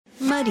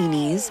Muddy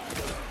Knees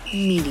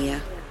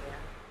Media.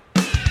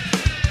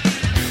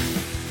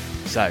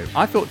 So,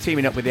 I thought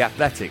teaming up with The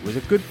Athletic was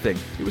a good thing.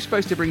 It was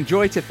supposed to bring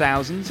joy to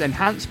thousands,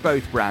 enhance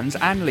both brands,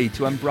 and lead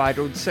to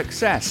unbridled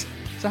success.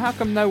 So how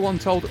come no one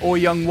told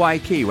Young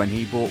Waikiki when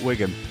he bought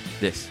Wigan?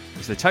 This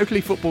is the Totally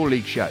Football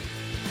League show.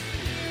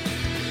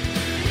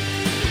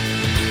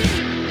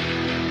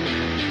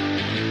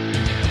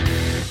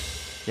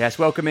 Yes,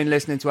 welcome in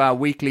listening to our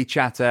weekly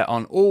chatter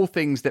on all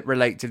things that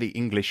relate to the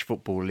English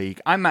Football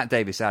League. I'm Matt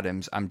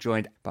Davis-Adams. I'm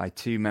joined by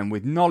two men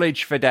with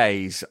knowledge for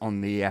days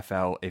on the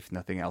EFL, if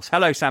nothing else.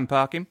 Hello, Sam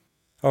Parkin.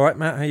 All right,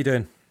 Matt, how you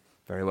doing?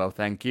 Very well,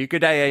 thank you.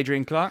 Good day,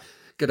 Adrian Clark.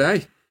 Good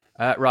day.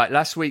 Right,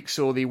 last week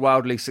saw the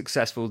wildly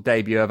successful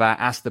debut of our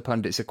Ask the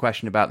Pundits a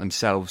Question About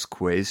Themselves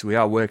quiz. We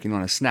are working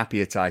on a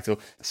snappier title.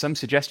 Some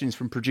suggestions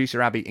from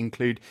producer Abby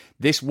include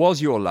This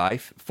Was Your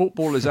Life,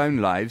 Footballers' Own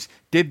Lives,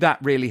 Did That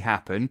Really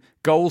Happen,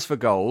 Goals for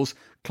Goals,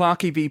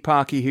 Clarky v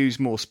Parky, Who's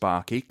More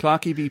Sparky,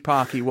 Clarky v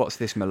Parky, What's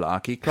This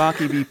Malarkey,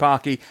 Clarky v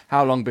Parky,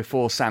 How Long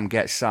Before Sam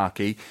Gets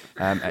Sarky,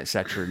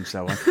 etc. and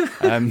so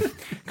on.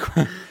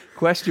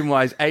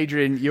 Question-wise,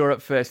 Adrian, you're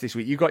up first this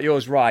week. You got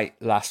yours right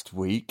last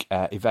week,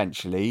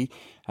 eventually.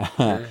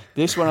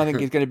 This one I think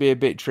is going to be a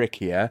bit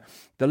trickier.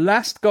 The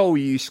last goal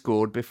you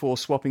scored before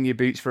swapping your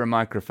boots for a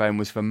microphone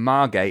was for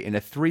Margate in a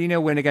 3-0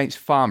 win against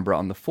Farnborough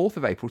on the 4th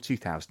of April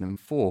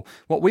 2004.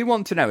 What we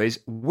want to know is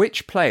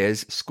which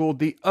players scored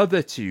the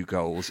other two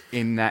goals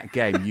in that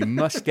game. You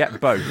must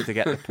get both to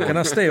get the point. Can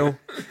I steal?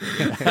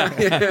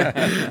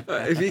 Yeah.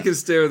 If you can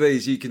steal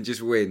these, you can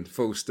just win,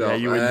 full stop. Yeah,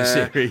 you win the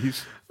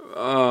series.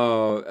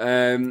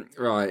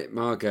 Right,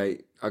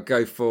 Margate. I'll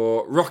go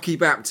for Rocky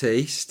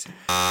Baptiste.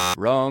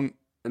 Wrong.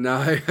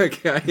 No,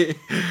 okay.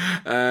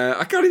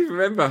 I can't even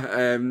remember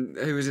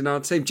who was in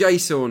our team. Jay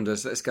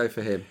Saunders. Let's go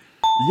for him.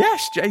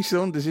 Yes, Jay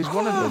Saunders is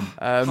one of them.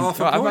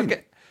 Half a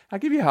point. I'll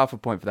give you half a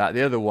point for that.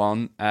 The other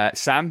one,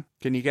 Sam,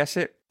 can you guess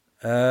it?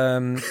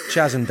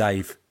 Chaz and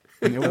Dave.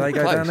 Do they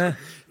go down there?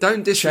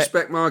 Don't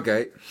disrespect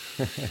Margate.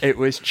 It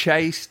was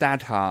Che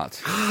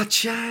Stadhart.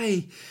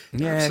 Che.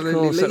 Yeah, Absolutely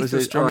of course. That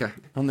was striker.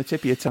 on the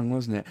tip of your tongue,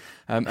 wasn't it?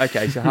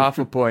 Okay, so half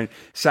a point.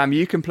 Sam,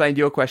 you complained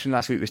your question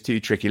last week was too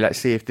tricky. Let's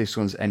see if this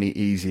one's any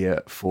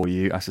easier for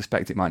you. I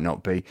suspect it might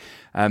not be.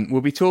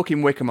 We'll be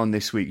talking Wycombe on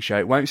this week's show.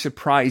 It won't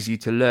surprise you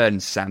to learn,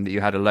 Sam, that you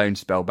had a loan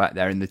spell back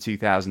there in the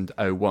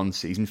 2001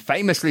 season,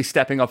 famously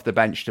stepping off the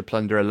bench to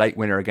plunder a late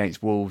winner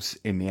against Wolves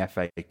in the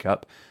FA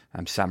Cup.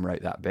 Sam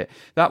wrote that bit.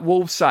 That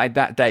Wolves side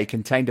that day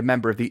contained a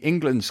member of the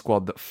England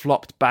squad that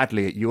flopped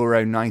badly at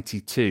Euro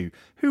 92.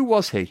 Who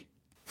was he?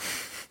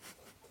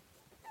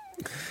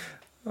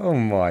 Oh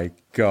my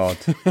God.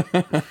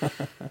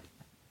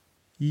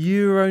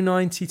 Euro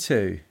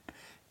 92.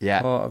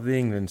 Yeah. Part of the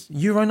England.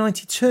 Euro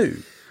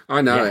 92?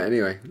 I know it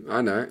anyway.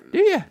 I know it. Do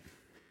you?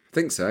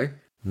 Think so.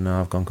 No,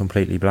 I've gone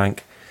completely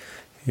blank.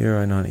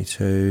 Euro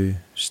 92.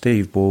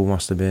 Steve Ball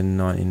must have been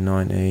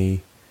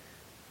 1990.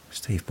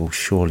 Steve Ball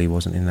surely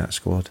wasn't in that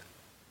squad.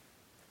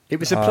 It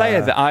was a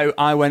player that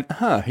I went,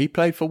 he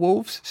played for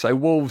Wolves? So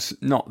Wolves,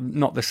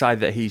 not the side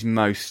that he's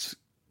most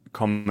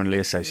commonly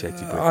associated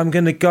with. I'm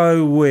going to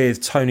go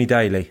with Tony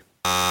Daly.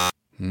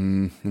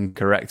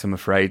 Incorrect, I'm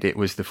afraid. It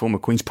was the former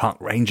Queen's Park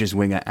Rangers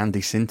winger,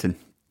 Andy Sinton.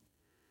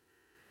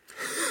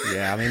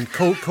 Yeah, I mean,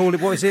 call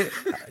it, what is it?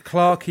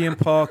 Clarky and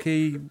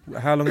Parky,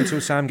 how long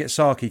until Sam gets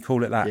Sarky?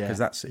 Call it that, because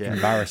that's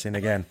embarrassing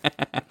again.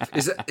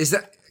 Is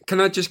that? Can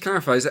I just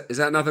clarify? Is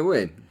that another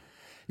win?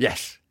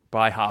 Yes,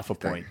 by half a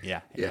point.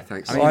 Yeah,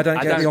 thanks. I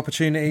don't get the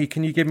opportunity.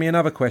 Can you give me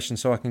another question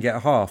so I can get a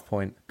half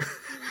point?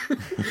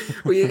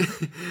 Well,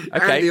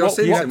 okay, you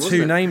got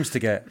two names to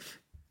get.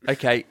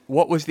 Okay,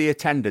 what was the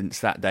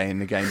attendance that day in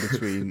the game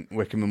between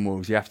Wycombe and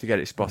Wolves? You have to get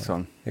it spot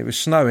on. It was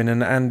snowing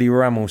and Andy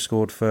Rammell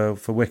scored for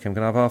Wycombe.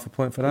 Can I have half a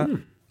point for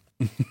that?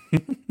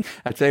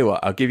 I'll tell you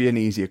what, I'll give you an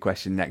easier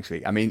question next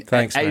week. I mean,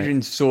 thanks,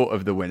 Adrian's sort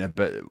of the winner,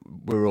 but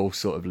we're all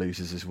sort of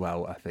losers as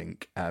well, I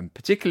think.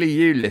 Particularly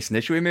you, listener.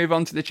 Shall we move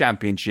on to the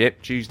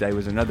Championship? Tuesday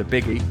was another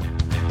biggie.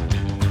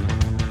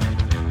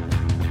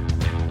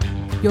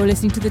 You're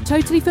listening to the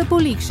Totally Football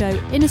League show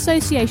in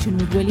association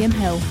with William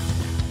Hill.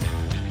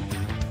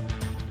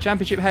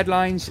 Championship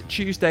headlines.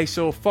 Tuesday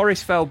saw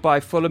Forest fell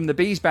by Fulham. The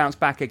Bees bounce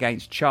back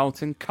against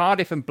Charlton.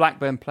 Cardiff and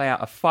Blackburn play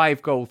out a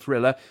 5-goal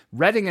thriller.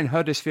 Reading and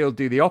Huddersfield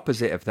do the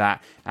opposite of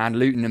that. And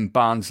Luton and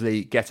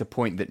Barnsley get a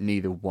point that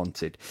neither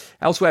wanted.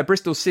 Elsewhere,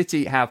 Bristol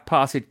City have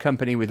parted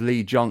company with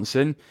Lee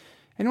Johnson.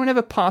 Anyone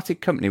ever parted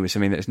company with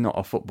something that's not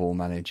a football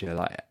manager?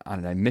 Like, I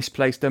don't know,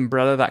 misplaced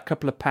umbrella, that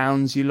couple of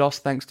pounds you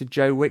lost thanks to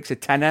Joe Wicks, a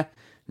tenner?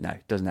 No,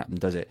 it doesn't happen,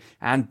 does it?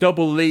 And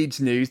double Leeds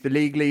news. The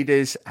league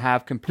leaders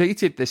have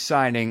completed the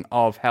signing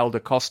of Helder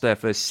Costa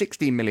for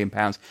 £16 million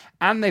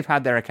and they've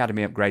had their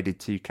academy upgraded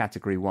to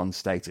Category 1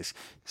 status.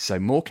 So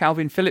more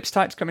Calvin Phillips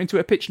types coming to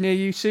a pitch near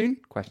you soon?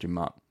 Question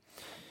mark.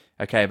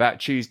 Okay, about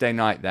Tuesday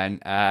night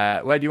then.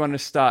 Where do you want to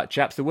start,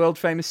 chaps? The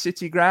world-famous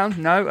City Ground?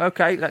 No?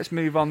 Okay, let's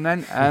move on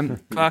then.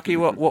 Clarky,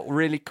 what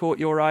really caught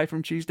your eye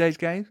from Tuesday's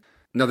game?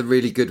 Another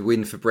really good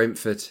win for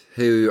Brentford,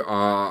 who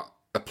are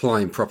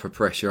applying proper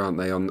pressure, aren't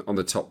they, on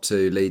the top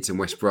two, Leeds and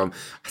West Brom.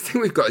 I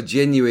think we've got a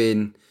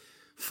genuine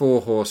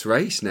 4-horse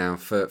race now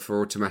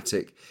for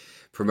automatic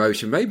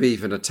promotion, maybe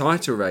even a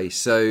title race.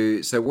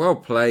 So well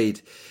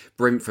played,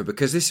 Brentford,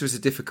 because this was a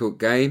difficult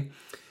game.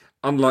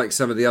 Unlike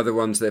some of the other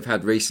ones they've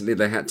had recently,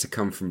 they had to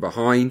come from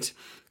behind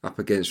up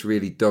against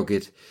really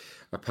dogged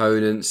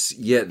opponents.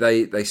 Yet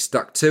they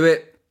stuck to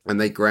it and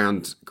they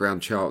ground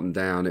Charlton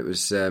down. It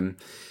was a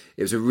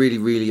really,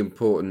 really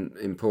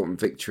important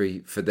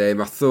victory for them.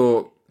 I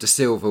thought De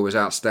Silva was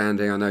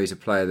outstanding. I know he's a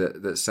player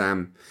that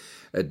Sam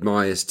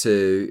admires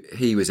too.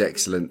 He was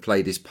excellent,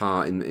 played his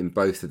part in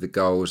both of the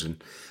goals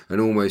and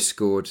almost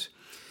scored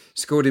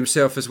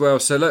himself as well.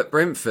 So look,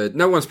 Brentford,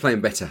 no one's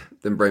playing better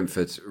than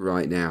Brentford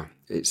right now.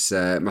 It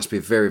must be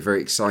a very,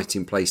 very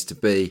exciting place to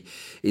be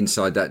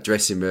inside that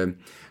dressing room.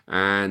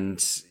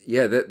 And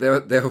yeah,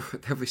 they'll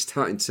be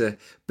starting to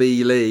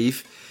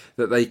believe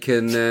that they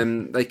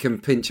can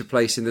pinch a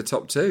place in the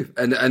top two.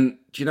 And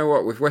do you know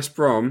what? With West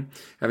Brom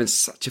having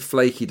such a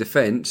flaky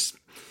defence,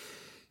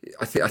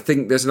 I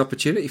think there's an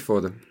opportunity for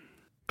them.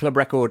 Club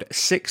record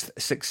 6th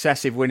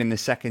successive win in the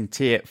second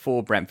tier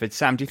for Brentford.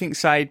 Sam, do you think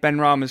Said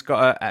Benrahma's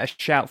got a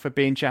shout for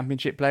being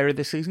Championship Player of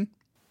the season?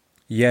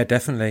 Yeah,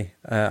 definitely.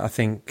 I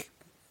think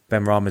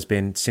Benrahma's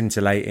been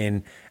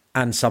scintillating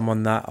and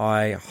someone that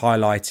I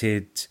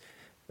highlighted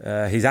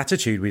his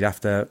attitude we'd have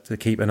to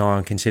keep an eye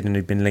on, considering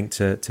he'd been linked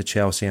to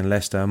Chelsea and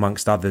Leicester,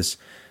 amongst others,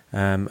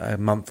 a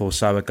month or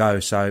so ago.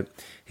 So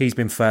he's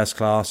been first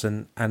class.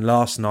 And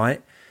last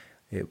night,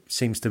 it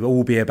seems to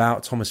all be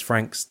about Thomas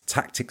Frank's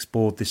tactics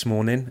board this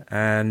morning.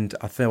 And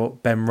I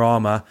thought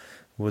Benrahma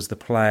was the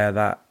player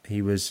that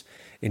he was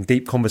in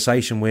deep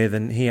conversation with.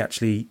 And he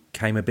actually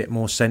came a bit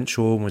more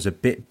central and was a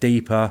bit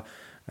deeper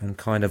and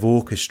kind of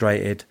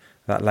orchestrated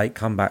that late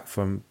comeback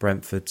from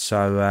Brentford.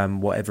 So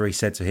whatever he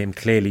said to him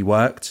clearly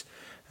worked.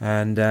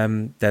 And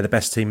they're the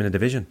best team in the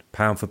division,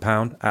 pound for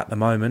pound, at the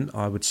moment,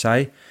 I would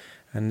say.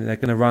 And they're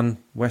going to run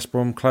West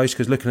Brom close,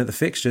 because looking at the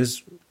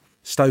fixtures,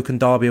 Stoke and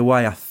Derby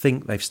away, I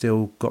think they've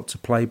still got to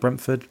play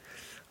Brentford.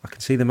 I can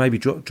see them maybe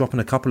dropping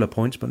a couple of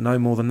points, but no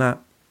more than that.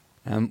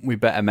 We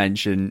better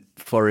mention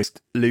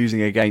Forest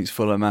losing against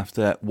Fulham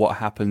after what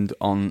happened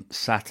on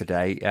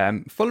Saturday.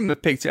 Fulham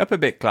have picked it up a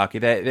bit,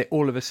 Clarky. They're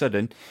all of a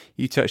sudden,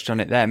 you touched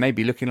on it there,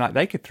 maybe looking like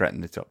they could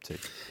threaten the top two.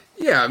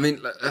 Yeah, I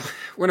mean,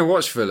 when I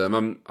watch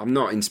Fulham, I'm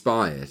not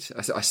inspired.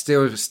 I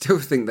still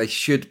think they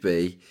should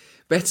be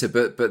better,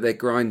 but they're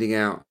grinding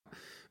out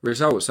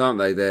results, aren't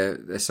they?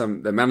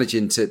 They're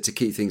managing to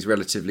keep things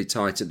relatively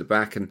tight at the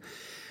back and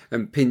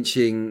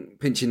pinching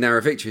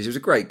narrow victories. It was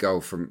a great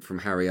goal from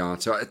Harry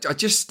Arter. I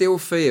just still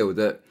feel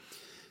that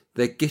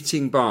they're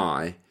getting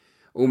by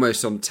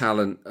almost on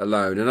talent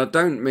alone, and I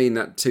don't mean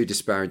that too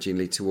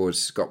disparagingly towards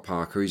Scott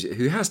Parker,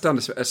 who has done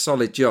a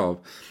solid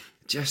job.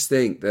 Just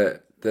think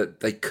that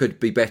they could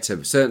be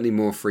better, certainly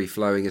more free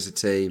flowing as a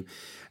team,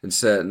 and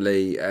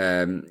certainly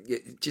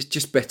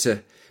just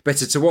better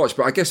to watch.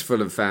 But I guess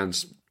Fulham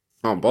fans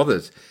aren't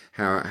bothered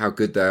how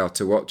good they are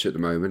to watch at the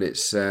moment.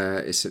 It's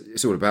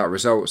all about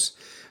results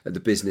at the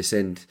business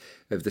end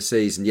of the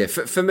season. Yeah,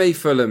 for me,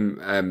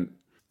 Fulham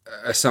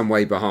are some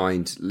way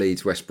behind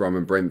Leeds, West Brom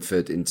and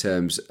Brentford in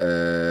terms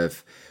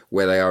of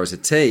where they are as a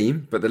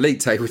team, but the league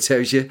table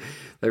tells you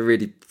they're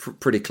really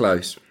pretty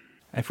close.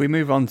 If we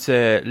move on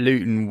to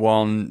Luton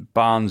 1,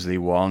 Barnsley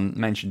 1,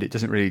 mentioned it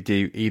doesn't really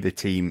do either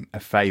team a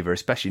favour,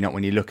 especially not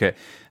when you look at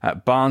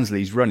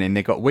Barnsley's running.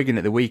 They got Wigan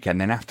at the weekend,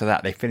 then after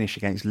that they finish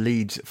against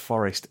Leeds,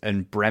 Forest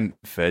and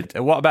Brentford.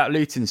 What about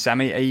Luton,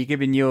 Sammy? Are you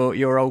giving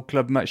your old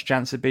club much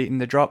chance of beating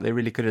the drop? They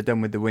really could have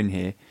done with the win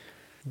here.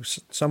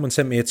 Someone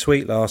sent me a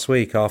tweet last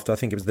week after, I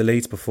think it was the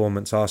Leeds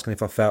performance, asking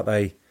if I felt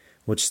they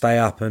would stay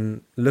up,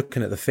 and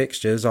looking at the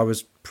fixtures, I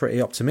was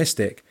pretty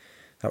optimistic.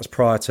 That was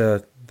prior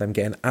to them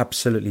getting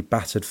absolutely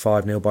battered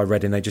 5-0 by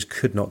Reading. They just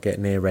could not get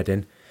near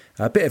Reading.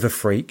 A bit of a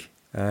freak,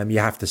 you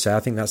have to say.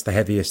 I think that's the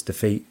heaviest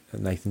defeat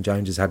that Nathan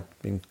Jones has had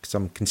in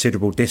some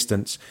considerable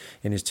distance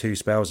in his 2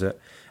 spells at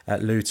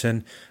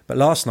Luton. But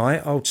last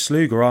night, old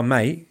Sluga, our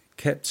mate,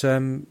 kept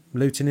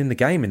Luton in the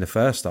game in the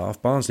first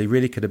half. Barnsley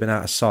really could have been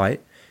out of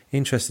sight.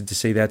 Interested to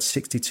see they had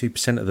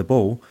 62% of the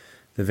ball,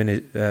 the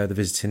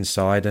visiting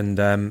side,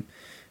 and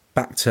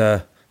back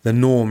to the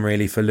norm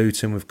really for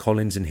Luton, with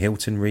Collins and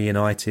Hilton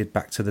reunited,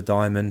 back to the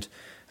diamond.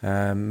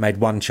 Made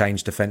one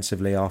change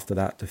defensively after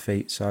that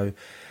defeat. So,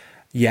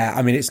 yeah,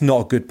 I mean, it's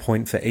not a good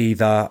point for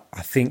either.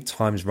 I think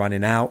time's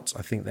running out.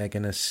 I think they're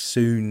going to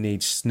soon need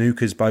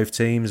snookers, both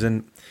teams.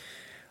 And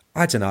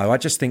I don't know, I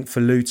just think for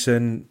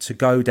Luton to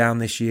go down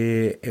this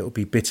year, it will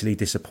be bitterly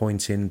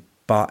disappointing.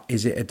 But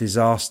is it a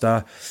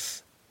disaster?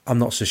 I'm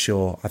not so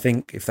sure. I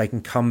think if they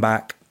can come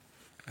back,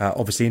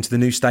 obviously, into the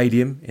new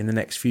stadium in the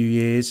next few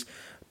years,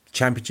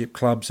 Championship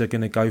clubs are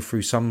going to go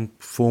through some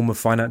form of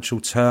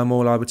financial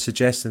turmoil, I would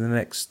suggest, in the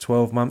next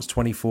 12 months,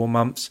 24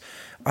 months.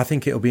 I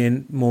think it'll be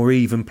a more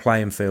even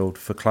playing field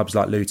for clubs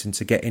like Luton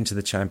to get into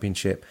the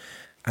Championship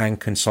and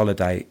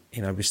consolidate.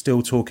 You know, we're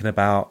still talking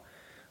about,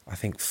 I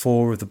think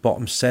 4 of the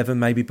bottom 7,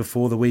 maybe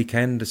before the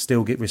weekend, are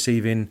still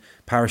receiving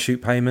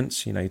parachute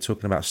payments. You know, you're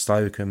talking about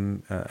Stoke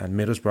and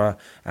Middlesbrough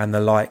and the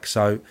like.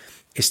 So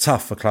it's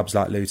tough for clubs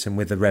like Luton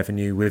with the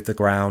revenue, with the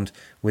ground,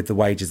 with the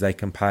wages they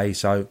can pay.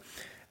 So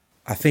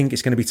I think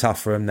it's going to be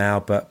tough for them now,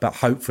 but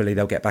hopefully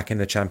they'll get back in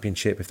the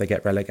Championship if they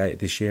get relegated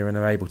this year and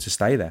are able to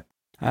stay there.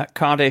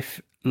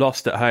 Cardiff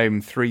lost at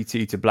home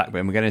 3-2 to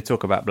Blackburn. We're going to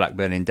talk about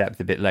Blackburn in depth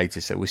a bit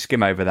later, so we'll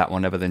skim over that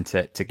one other than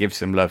to give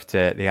some love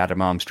to the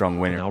Adam Armstrong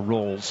winner. Now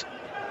Rawls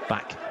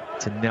back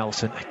to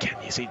Nelson. Again,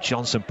 you see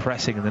Johnson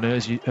pressing and then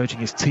urging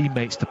his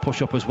teammates to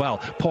push up as well.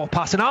 Poor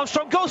pass and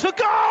Armstrong goes for goal!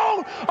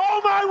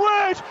 Oh my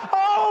word!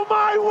 Oh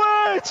my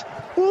word!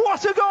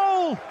 What a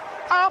goal!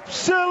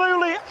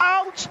 Absolutely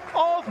out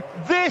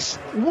of this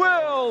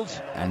world.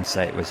 And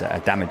say it was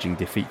a damaging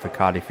defeat for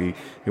Cardiff,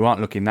 who aren't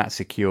looking that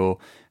secure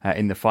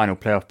in the final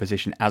playoff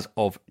position as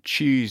of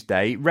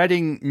Tuesday.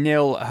 Reading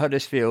 0,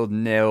 Huddersfield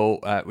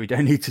 0. We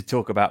don't need to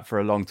talk about for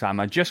a long time.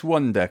 I just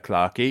wonder,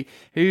 Clarkey,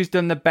 who's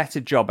done the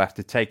better job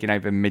after taking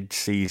over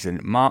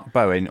mid-season, Mark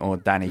Bowen or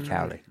Danny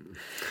Cowley?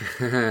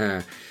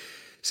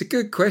 It's a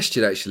good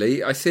question,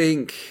 actually. I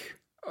think,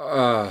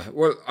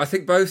 I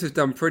think both have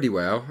done pretty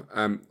well.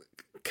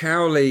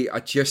 Cowley, I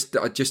just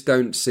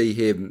don't see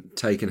him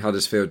taking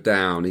Huddersfield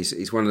down.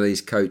 He's one of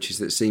these coaches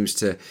that seems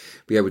to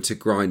be able to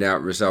grind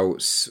out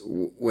results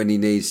when he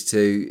needs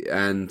to,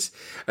 and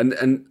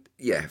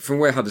yeah, from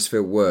where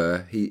Huddersfield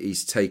were,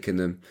 he's taken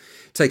them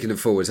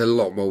forward. There's a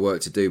lot more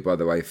work to do, by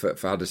the way, for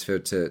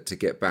Huddersfield to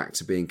get back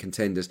to being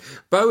contenders.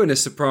 Bowen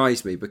has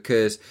surprised me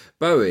because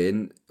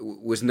Bowen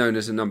was known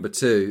as a number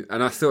 2,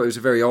 and I thought it was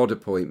a very odd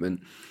appointment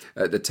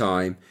at the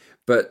time,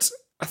 but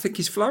I think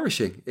he's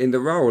flourishing in the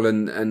role,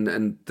 and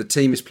the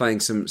team is playing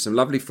some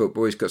lovely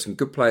football. He's got some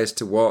good players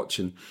to watch,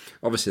 and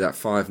obviously that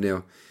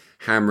 5-0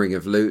 hammering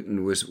of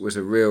Luton was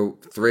a real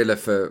thriller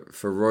for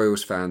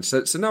Royals fans.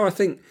 So no, I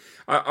think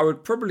I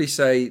would probably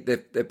say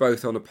they're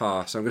both on a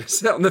pass. I'm going to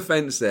sit on the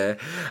fence there,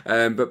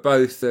 but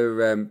both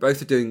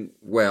are doing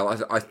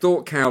well. I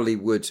thought Cowley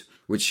would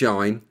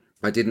shine.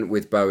 I didn't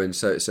with Bowen,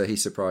 so he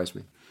surprised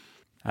me.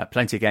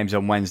 Plenty of games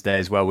on Wednesday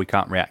as well. We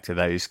can't react to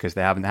those because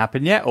they haven't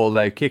happened yet,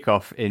 although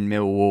kickoff in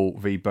Millwall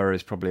v Borough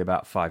is probably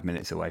about 5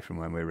 minutes away from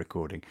when we're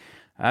recording.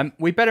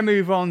 We better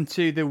move on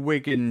to the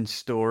Wigan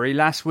story.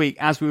 Last week,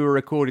 as we were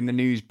recording, the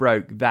news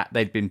broke that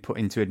they'd been put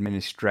into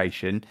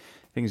administration.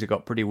 Things have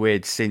got pretty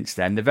weird since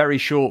then. The very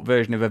short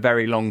version of a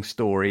very long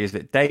story is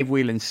that Dave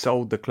Whelan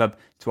sold the club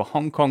to a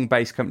Hong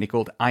Kong-based company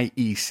called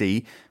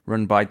IEC,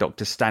 run by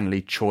Dr.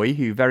 Stanley Choi,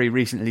 who very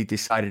recently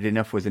decided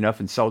enough was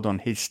enough and sold on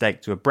his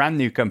stake to a brand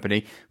new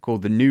company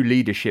called the New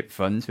Leadership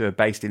Fund, who are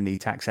based in the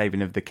tax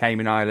haven of the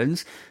Cayman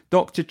Islands.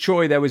 Dr.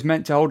 Choi there was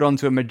meant to hold on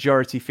to a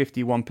majority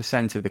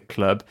 51% of the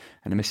club,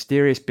 and a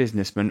mysterious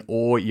businessman,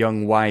 or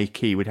Young Wai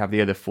Ki, would have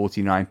the other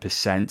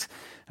 49%.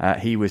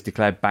 He was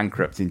declared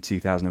bankrupt in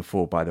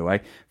 2004, by the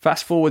way.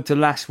 Fast forward to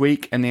last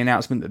week and the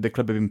announcement that the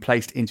club had been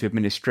placed into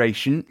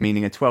administration,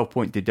 meaning a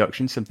 12-point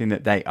deduction, something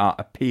that they are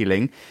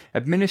appealing.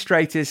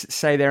 Administrators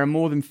say there are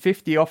more than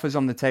 50 offers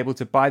on the table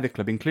to buy the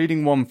club,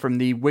 including one from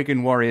the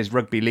Wigan Warriors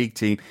rugby league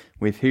team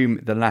with whom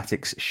the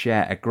Latics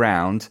share a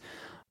ground.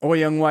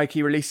 Young Wai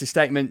Ki released a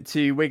statement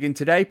to Wigan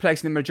today,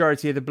 placing the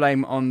majority of the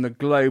blame on the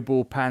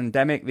global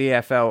pandemic. The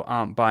EFL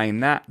aren't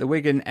buying that. The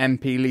Wigan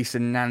MP Lisa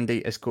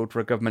Nandy has called for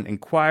a government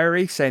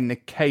inquiry, saying the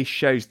case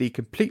shows the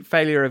complete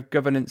failure of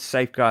governance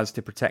safeguards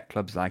to protect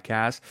clubs like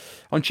ours.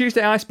 On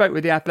Tuesday, I spoke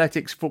with the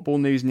Athletics Football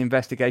News and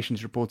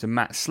Investigations reporter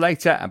Matt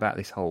Slater about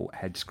this whole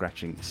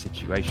head-scratching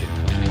situation.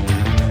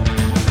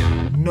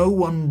 No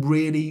one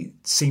really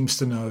seems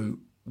to know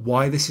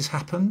why this has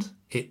happened.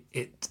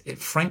 It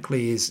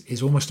frankly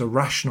is almost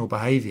irrational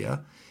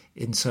behaviour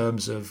in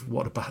terms of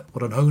what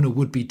an owner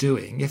would be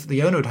doing. If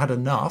the owner had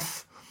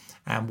enough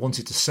and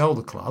wanted to sell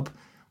the club,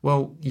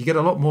 well, you get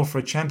a lot more for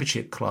a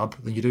Championship club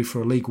than you do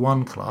for a League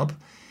One club.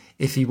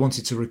 If he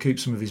wanted to recoup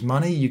some of his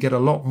money, you get a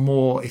lot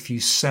more if you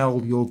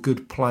sell your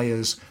good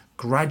players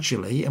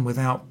gradually and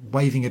without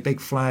waving a big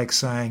flag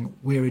saying,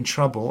 we're in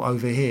trouble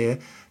over here,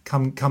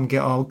 come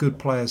get our good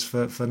players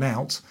for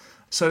nout.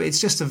 So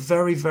it's just a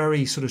very,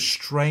 very sort of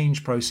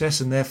strange process,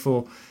 and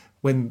therefore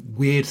when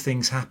weird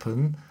things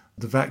happen,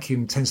 the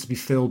vacuum tends to be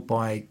filled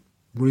by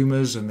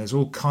rumours, and there's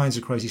all kinds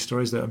of crazy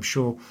stories that I'm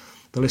sure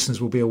the listeners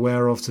will be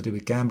aware of to do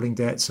with gambling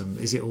debts. And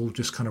is it all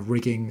just kind of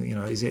rigging? You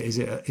know, is it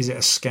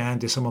a scam?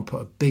 Did someone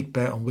put a big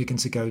bet on Wigan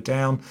to go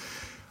down?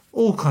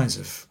 All kinds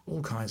of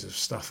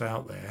stuff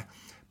out there.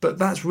 But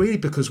that's really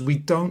because we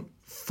don't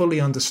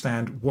fully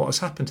understand what has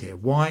happened here.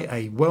 Why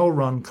a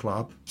well-run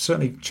club,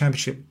 certainly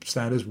Championship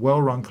standards,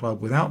 well-run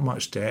club without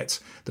much debt,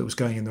 that was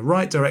going in the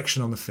right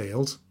direction on the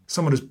field,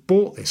 someone has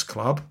bought this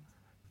club,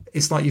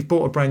 it's like you've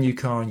bought a brand new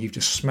car and you've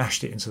just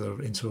smashed it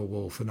into a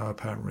wall for no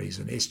apparent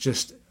reason. It's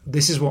just,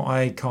 this is what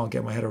I can't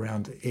get my head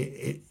around.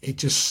 It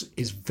just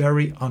is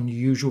very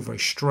unusual, very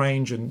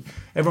strange, and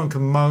everyone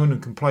can moan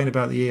and complain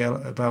about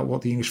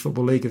what the English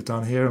Football League have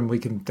done here, and we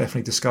can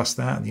definitely discuss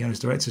that and the owners'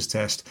 directors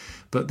test.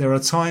 But there are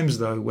times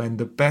though when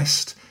the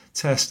best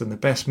test and the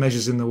best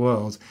measures in the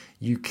world,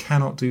 you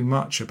cannot do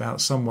much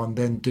about someone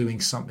then doing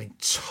something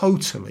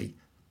totally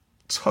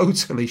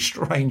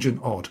strange and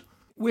odd.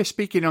 We're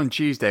speaking on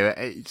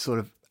Tuesday, sort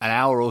of an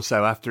hour or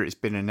so after it's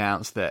been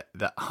announced that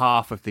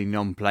half of the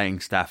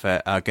non-playing staff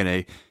are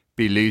going to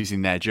be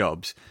losing their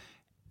jobs.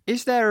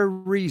 Is there a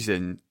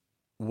reason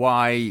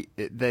why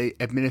the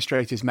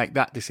administrators make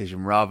that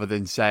decision rather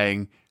than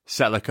saying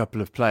sell a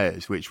couple of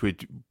players, which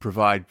would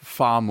provide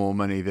far more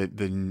money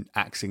than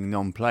axing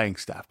non-playing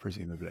staff,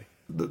 presumably?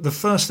 The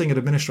first thing an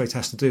administrator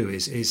has to do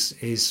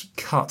is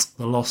cut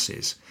the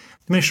losses.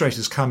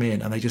 Administrators come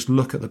in and they just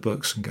look at the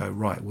books and go,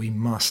 right, we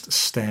must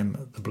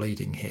stem the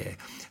bleeding here.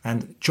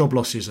 And job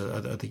losses are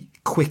the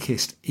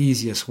quickest,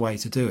 easiest way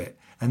to do it.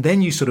 And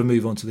then you sort of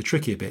move on to the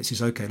trickier bits.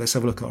 Is okay, let's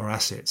have a look at our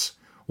assets.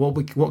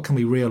 What can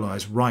we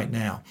realise right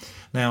now?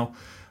 Now,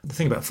 the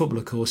thing about football,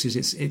 of course, is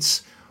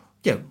it's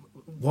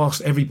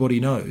whilst everybody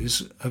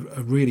knows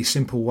a really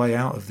simple way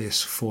out of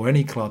this for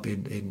any club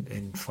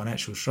in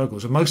financial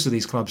struggles, and most of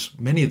these clubs,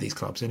 many of these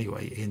clubs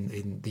anyway,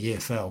 in the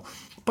EFL,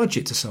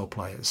 budget to sell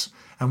players.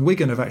 And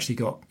Wigan have actually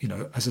got,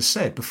 as I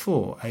said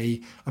before,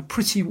 a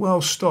pretty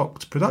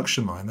well-stocked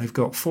production line. They've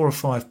got 4 or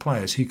 5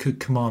 players who could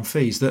command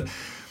fees that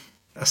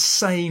a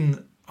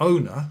sane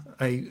owner,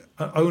 an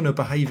owner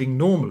behaving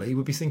normally,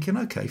 would be thinking,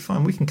 okay,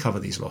 fine, we can cover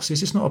these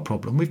losses. It's not a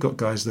problem. We've got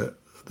guys that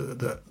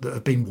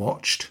have been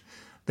watched.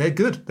 They're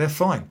good. They're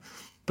fine.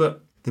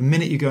 But the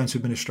minute you go into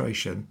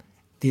administration,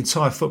 the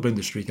entire football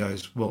industry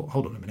goes, well,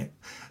 hold on a minute.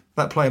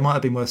 That player might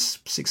have been worth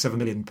 £6-7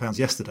 million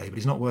yesterday, but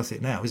he's not worth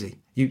it now, is he?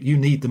 You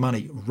need the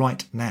money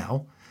right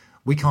now.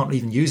 We can't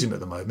even use him at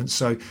the moment.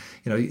 So,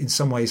 in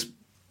some ways,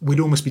 we'd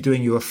almost be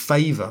doing you a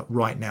favour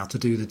right now to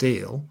do the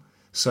deal.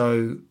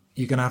 So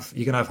you're gonna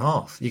have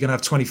half. You're gonna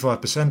have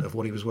 25% of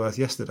what he was worth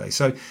yesterday.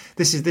 So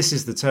this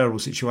is the terrible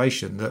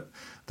situation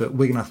that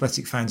Wigan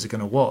Athletic fans are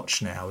going to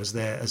watch now as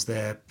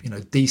their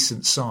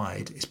decent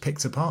side is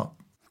picked apart.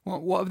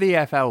 What have the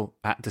EFL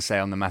had to say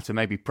on the matter,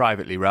 maybe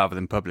privately rather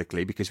than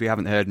publicly, because we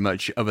haven't heard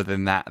much other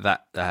than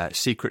that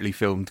secretly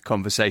filmed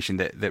conversation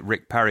that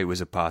Rick Parry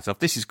was a part of.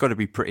 This has got to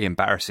be pretty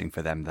embarrassing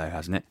for them, though,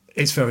 hasn't it?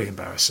 It's very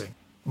embarrassing.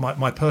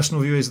 My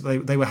personal view is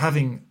that they were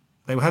having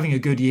a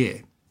good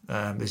year.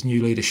 There's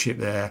new leadership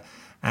there,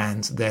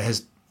 and there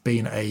has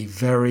been a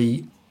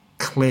very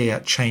clear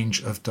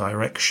change of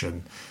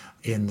direction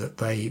in that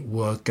they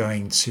were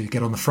going to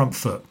get on the front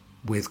foot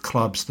with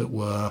clubs that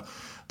were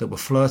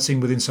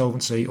flirting with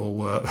insolvency or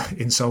were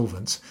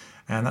insolvent.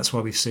 And that's why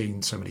we've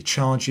seen so many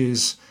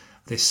charges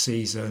this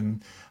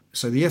season.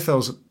 So the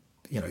EFL's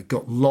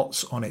got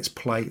lots on its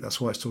plate. That's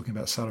why it's talking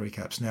about salary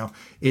caps. Now,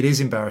 it is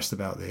embarrassed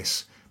about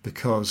this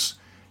because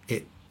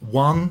it,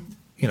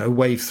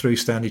 waved through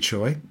Stanley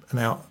Choi.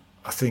 Now,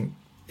 I think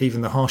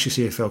even the harshest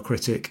EFL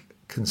critic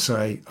can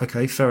say,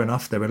 okay, fair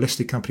enough. They're a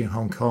listed company in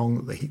Hong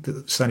Kong.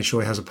 Stanley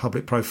Choi has a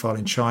public profile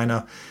in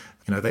China.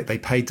 They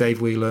paid Dave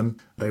Whelan.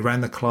 They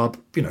ran the club,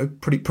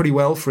 pretty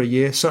well for a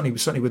year.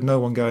 Certainly with no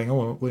one going,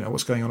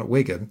 what's going on at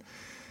Wigan.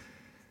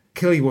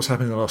 Clearly, what's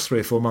happened in the last 3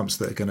 or 4 months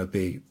that are going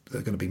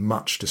to be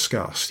much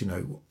discussed.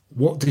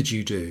 What did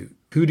you do?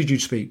 Who did you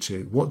speak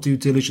to? What due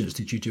diligence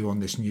did you do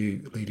on this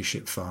new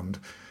leadership fund?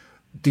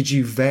 Did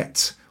you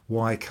vet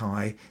Wai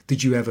Kai?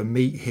 Did you ever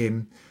meet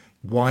him?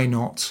 Why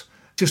not?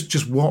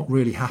 Just what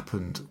really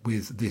happened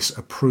with this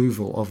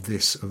approval of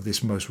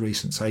this most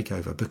recent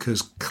takeover?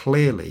 Because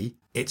clearly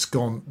it's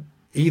gone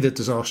either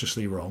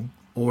disastrously wrong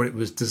or it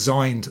was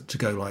designed to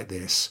go like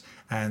this,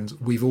 and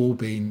you've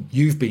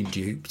been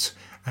duped,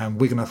 and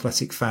Wigan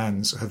Athletic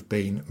fans have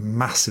been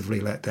massively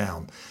let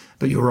down.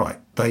 But you're right,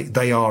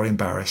 they are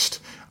embarrassed.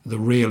 The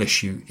real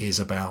issue is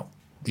about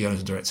the owners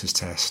and directors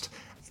test.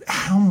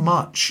 How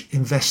much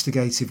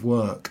investigative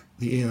work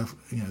the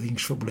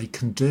English Football League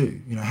can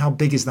do? How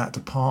big is that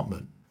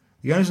department?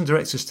 The owners and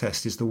directors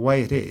test is the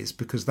way it is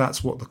because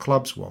that's what the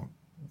clubs want.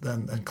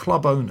 And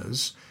club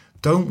owners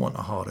don't want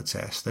a harder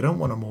test. They don't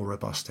want a more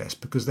robust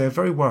test because they're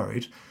very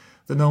worried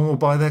that no one will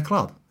buy their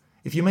club.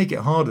 If you make it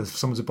harder for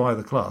someone to buy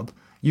the club,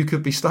 you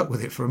could be stuck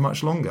with it for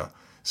much longer.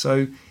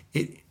 So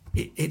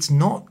it's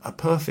not a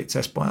perfect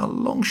test by a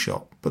long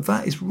shot, but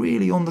that is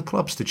really on the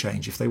clubs to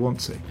change if they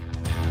want to.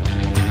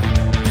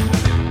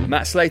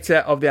 Matt Slater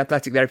of The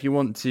Athletic there. If you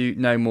want to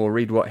know more,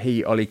 read what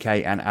he, Ollie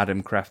Kay and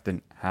Adam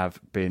Crafton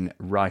have been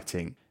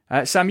writing.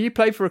 Sam, you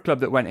played for a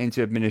club that went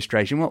into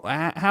administration. Well,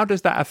 how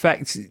does that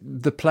affect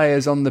the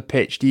players on the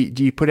pitch? Do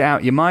you put it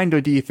out your mind,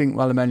 or do you think,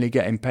 well, I'm only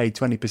getting paid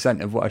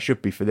 20% of what I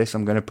should be for this,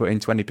 I'm going to put in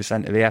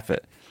 20% of the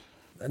effort?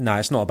 No,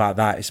 it's not about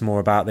that. It's more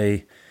about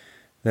the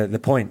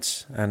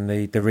points and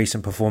the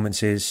recent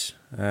performances,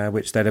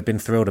 which they'd have been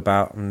thrilled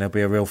about, and there'll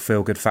be a real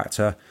feel-good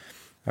factor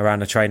around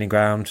the training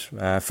ground,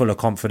 full of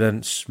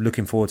confidence,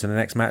 looking forward to the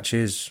next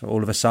matches.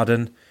 All of a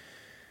sudden,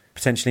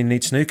 potentially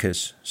need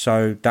snookers.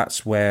 So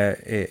that's where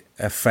it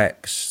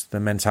affects the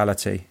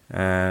mentality.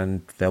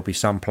 And there'll be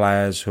some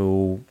players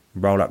who'll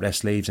roll up their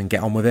sleeves and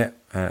get on with it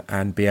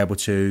and be able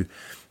to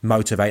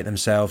motivate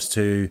themselves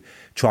to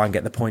try and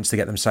get the points to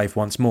get them safe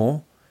once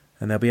more.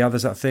 And there'll be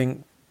others that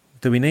think,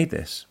 do we need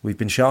this? We've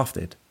been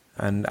shafted.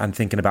 And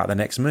thinking about the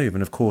next move.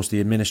 And of course, the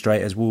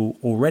administrators will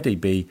already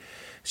be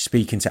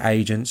speaking to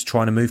agents,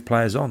 trying to move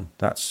players on.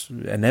 That's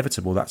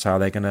inevitable. That's how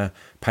they're going to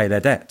pay their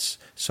debts.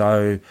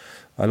 So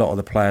a lot of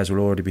the players will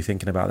already be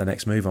thinking about the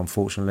next move,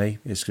 unfortunately.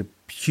 It's a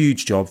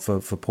huge job for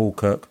Paul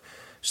Cook,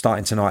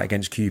 starting tonight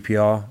against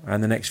QPR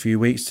and the next few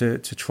weeks to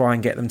try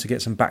and get them to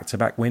get some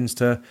back-to-back wins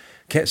to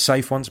get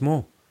safe once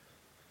more.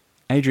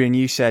 Adrian,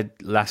 you said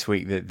last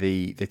week that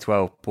the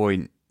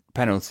 12-point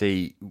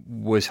penalty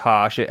was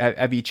harsh.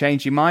 Have you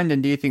changed your mind,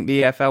 and do you think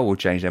the EFL will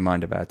change their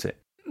mind about it?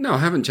 No, I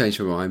haven't changed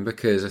my mind,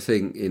 because I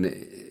think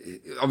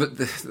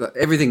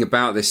everything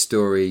about this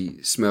story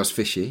smells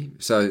fishy.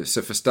 So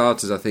for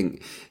starters, I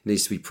think it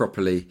needs to be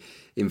properly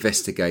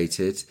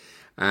investigated,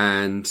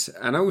 and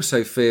I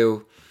also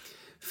feel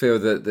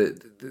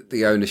that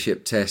the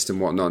ownership test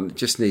and whatnot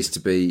just needs to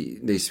be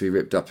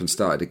ripped up and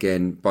started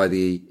again by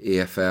the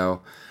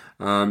EFL.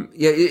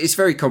 It's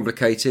very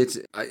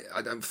complicated.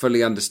 I don't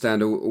fully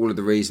understand all of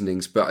the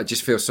reasonings, but I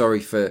just feel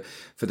sorry for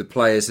the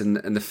players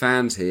and the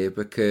fans here,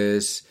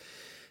 because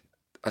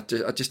I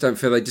just don't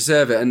feel they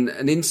deserve it.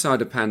 And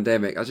inside a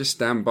pandemic, I just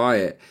stand by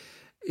it.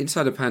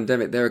 Inside a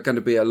pandemic, there are going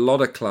to be a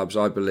lot of clubs,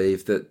 I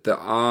believe, that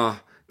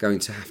are going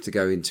to have to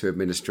go into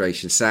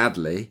administration,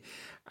 sadly.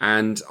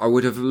 And I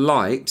would have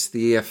liked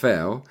the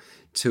EFL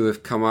to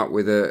have come up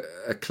with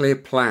a clear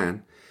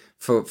plan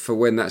for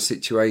when that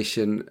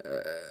situation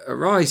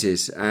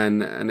arises,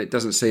 and it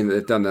doesn't seem that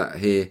they've done that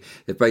here.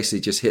 They've basically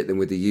just hit them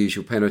with the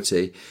usual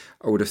penalty.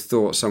 I would have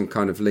thought some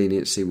kind of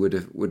leniency would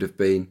have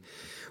been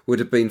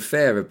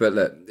fairer. But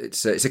look,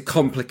 it's a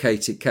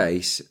complicated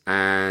case,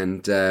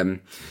 and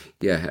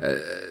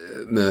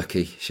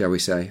murky, shall we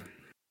say?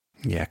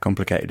 Yeah,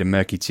 complicated and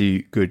murky,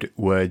 two good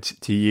words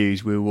to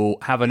use. We will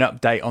have an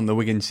update on the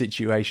Wigan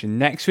situation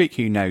next week.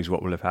 Who knows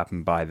what will have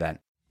happened by then?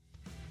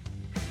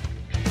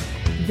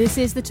 This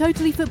is the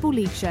Totally Football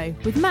League Show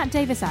with Matt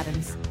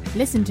Davis-Adams.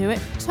 Listen to it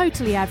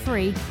totally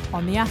ad-free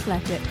on The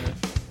Athletic.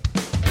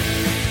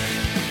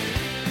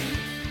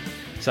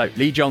 So,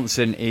 Lee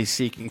Johnson is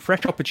seeking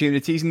fresh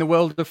opportunities in the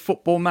world of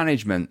football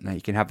management. Now,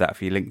 you can have that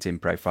for your LinkedIn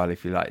profile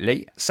if you like,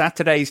 Lee.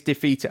 Saturday's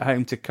defeat at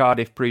home to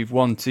Cardiff proved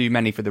one too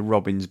many for the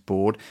Robins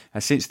board.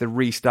 And since the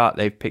restart,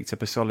 they've picked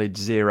up a solid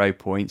 0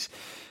 points.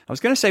 I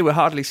was going to say we're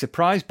hardly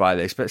surprised by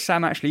this, but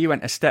Sam, actually, you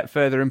went a step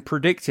further and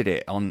predicted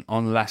it on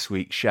last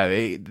week's show.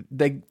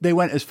 They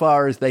went as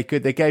far as they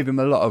could. They gave him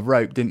a lot of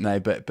rope, didn't they?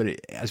 But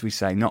as we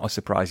say, not a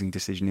surprising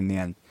decision in the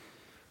end.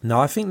 No,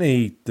 I think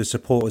the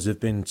supporters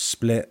have been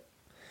split.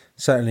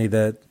 Certainly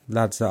the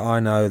lads that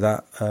I know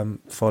that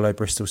follow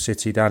Bristol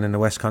City down in the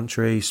West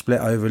Country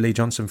split over Lee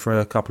Johnson for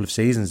a couple of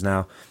seasons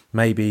now,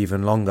 maybe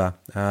even longer.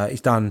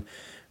 He's done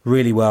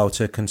really well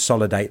to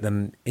consolidate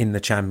them in the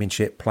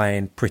Championship,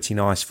 playing pretty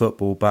nice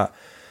football, but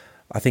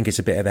I think it's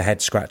a bit of a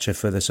head scratcher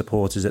for the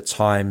supporters at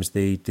times,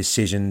 the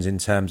decisions in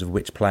terms of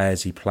which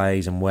players he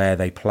plays and where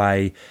they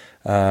play.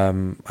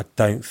 I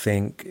don't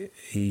think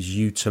he's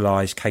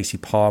utilised Casey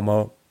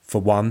Palmer,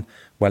 for one,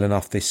 well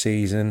enough this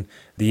season.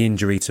 The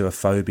injury to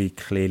Afobe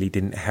clearly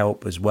didn't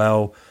help as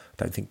well.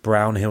 I don't think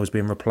Brownhill's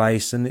been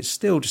replaced, and it's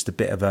still just a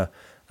bit of a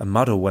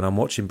muddle when I'm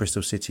watching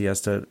Bristol City as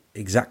to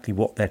exactly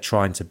what they're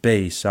trying to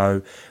be.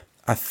 So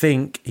I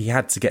think he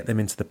had to get them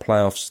into the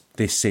playoffs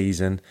this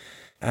season,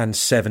 and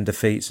 7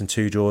 defeats and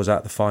 2 draws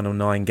out the final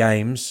 9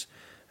 games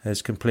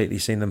has completely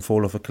seen them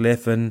fall off a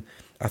cliff, and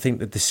I think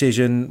the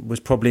decision was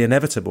probably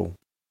inevitable.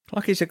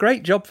 Like, it's a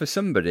great job for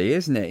somebody,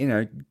 isn't it? You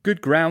know, good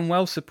ground,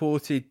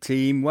 well-supported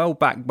team,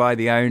 well-backed by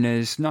the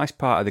owners, nice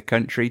part of the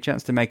country,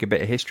 chance to make a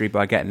bit of history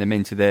by getting them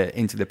into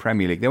the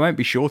Premier League. They won't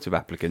be short of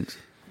applicants.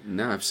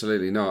 No,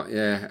 absolutely not.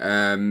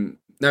 Yeah,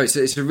 no,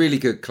 it's a really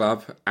good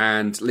club,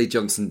 and Lee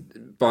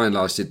Johnson, by and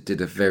large,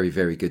 did a very,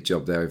 very good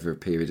job there over a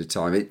period of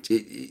time.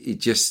 It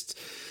just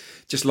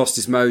lost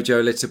his mojo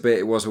a little bit.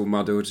 It was all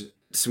muddled.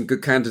 Some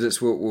good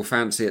candidates will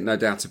fancy it, no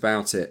doubt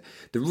about it.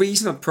 The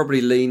reason I'd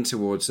probably lean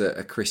towards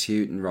a Chris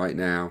Hughton right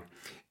now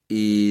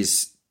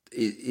is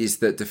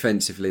that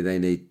defensively they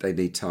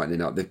need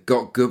tightening up. They've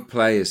got good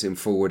players in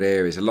forward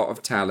areas, a lot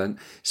of talent,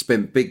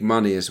 spent big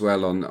money as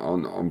well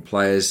on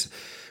players,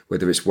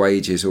 whether it's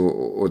wages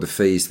or the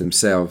fees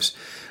themselves.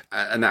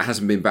 And that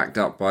hasn't been backed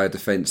up by a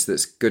defence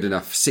that's good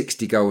enough.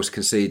 60 goals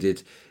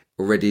conceded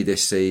already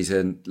this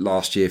season.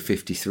 Last year,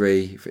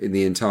 53 in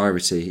the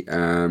entirety.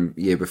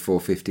 Year before,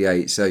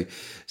 58. So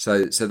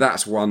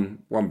that's one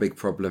big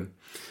problem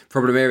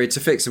area to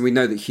fix. And we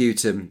know that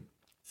Hughton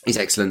is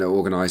excellent at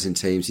organising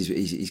teams.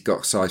 He's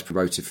got sides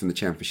promoted from the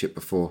Championship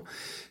before.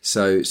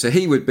 So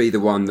he would be the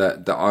one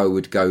that I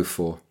would go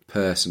for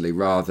personally,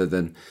 rather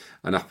than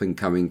an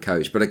up-and-coming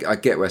coach. But I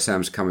get where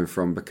Sam's coming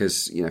from,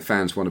 because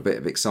fans want a bit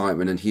of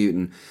excitement, and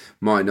Houghton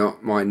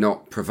might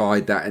not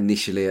provide that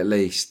initially, at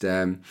least.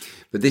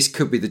 But this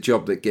could be the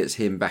job that gets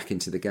him back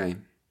into the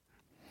game.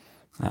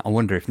 I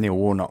wonder if Neil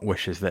Warnock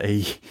wishes that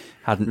he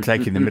hadn't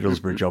taken the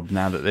Middlesbrough job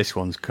now that this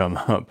one's come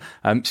up.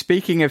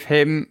 Speaking of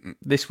him,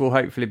 this will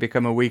hopefully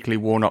become a weekly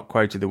Warnock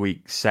Quote of the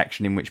Week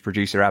section, in which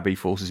producer Abby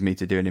forces me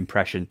to do an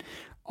impression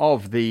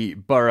of the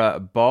Borough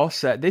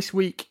boss. This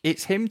week,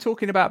 it's him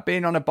talking about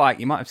being on a bike.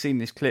 You might have seen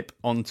this clip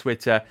on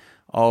Twitter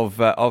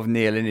of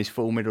Neil in his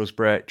full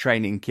Middlesbrough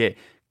training kit,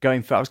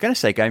 going for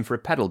a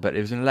pedal, but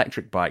it was an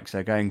electric bike,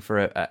 so going for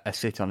a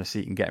sit on a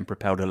seat and getting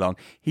propelled along.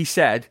 He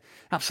said,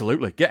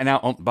 absolutely, getting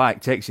out on the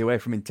bike takes you away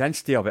from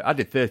intensity of it. I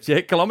did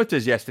 38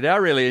 kilometres yesterday. I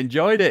really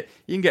enjoyed it.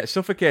 You can get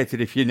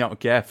suffocated if you're not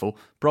careful.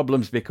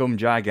 Problems become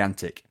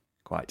gigantic.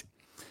 Quite.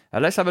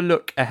 Let's have a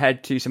look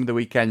ahead to some of the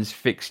weekend's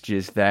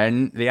fixtures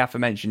then. The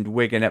aforementioned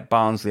Wigan at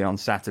Barnsley on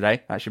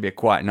Saturday. That should be a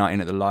quiet night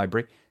in at the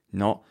Library.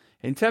 Not.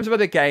 In terms of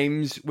other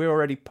games, we're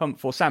already pumped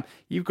for. Sam,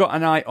 you've got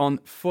an eye on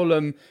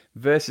Fulham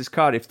versus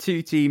Cardiff.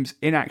 Two teams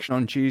in action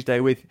on Tuesday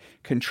with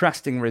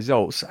contrasting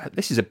results.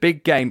 This is a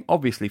big game,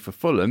 obviously, for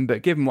Fulham,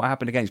 but given what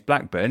happened against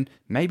Blackburn,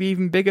 maybe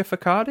even bigger for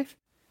Cardiff?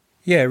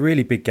 Yeah,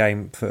 really big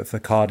game for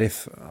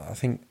Cardiff. I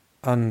think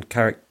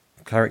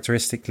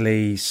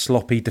uncharacteristically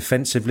sloppy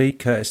defensively.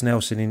 Curtis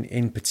Nelson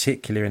in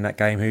particular in that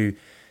game, who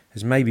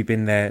has maybe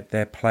been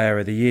their player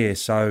of the year.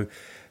 So,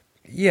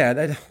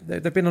 yeah,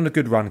 they've been on a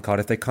good run,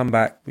 Cardiff. They come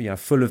back,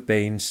 full of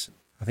beans.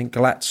 I think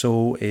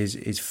Glatzel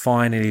is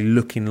finally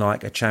looking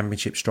like a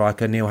championship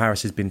striker. Neil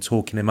Harris has been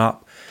talking him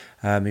up.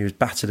 He was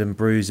battered and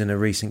bruised in a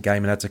recent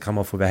game and had to come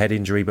off with a head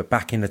injury, but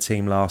back in the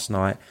team last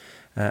night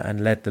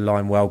and led the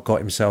line well, got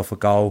himself a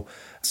goal.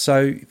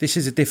 So this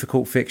is a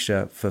difficult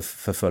fixture for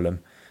Fulham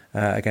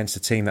against a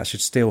team that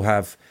should still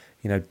have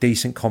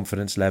decent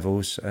confidence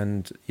levels.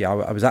 And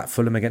I was at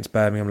Fulham against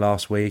Birmingham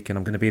last week, and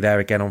I'm going to be there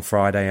again on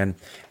Friday, and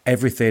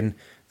everything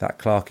that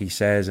Clarkey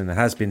says and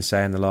has been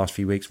saying the last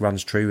few weeks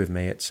runs true with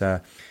me. It's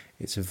a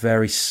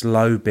very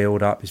slow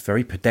build up. It's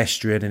very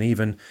pedestrian, and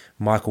even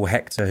Michael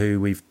Hector,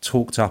 who we've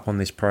talked up on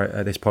this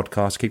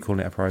podcast, keep calling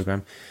it a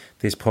program,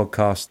 this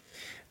podcast,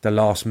 the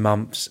last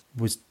months,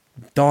 was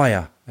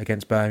dire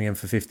against Birmingham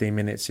for 15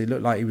 minutes. It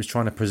looked like he was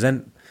trying to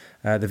present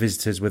the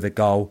visitors with a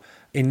goal.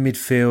 In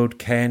midfield,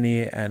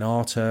 Kearney and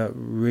Arter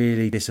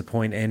really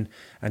disappointing,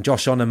 and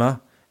Josh Onoma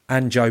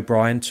and Joe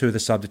Bryan, two of the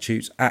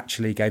substitutes,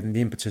 actually gave them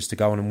the impetus to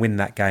go on and win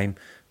that game,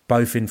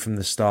 both in from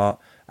the start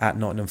at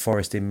Nottingham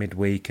Forest in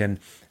midweek. And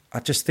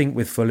I just think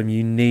with Fulham,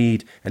 you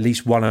need at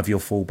least one of your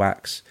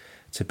fullbacks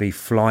to be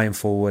flying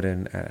forward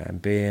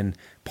and being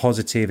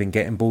positive and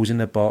getting balls in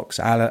the box,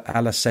 a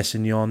la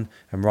Sessegnon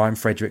and Ryan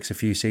Fredericks a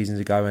few seasons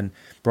ago, and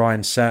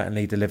Brian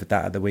certainly delivered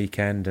that at the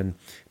weekend. And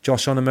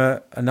Josh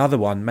Onoma, another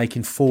one,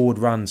 making forward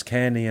runs.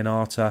 Kearney and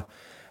Arter,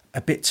 a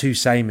bit too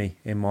samey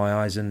in my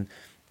eyes, and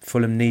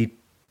Fulham need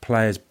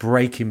players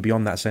breaking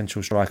beyond that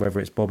central striker, whether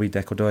it's Bobby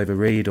De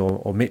Cordova-Reid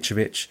or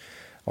Mitrovic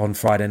on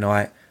Friday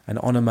night. And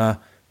Onoma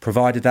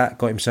provided that,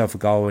 got himself a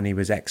goal, and he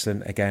was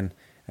excellent again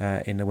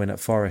in the win at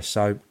Forest.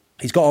 So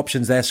he's got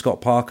options there,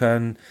 Scott Parker,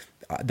 and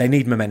they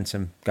need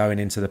momentum going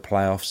into the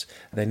playoffs.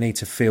 They need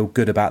to feel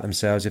good about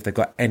themselves if they've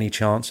got any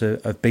chance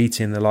of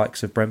beating the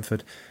likes of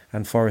Brentford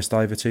and Forest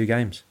over 2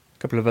 games. A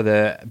couple of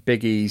other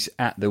biggies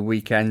at the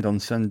weekend. On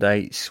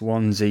Sunday,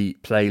 Swansea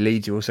play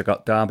Leeds. You also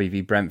got Derby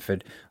v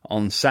Brentford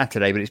on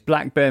Saturday, but it's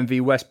Blackburn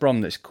v West Brom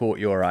that's caught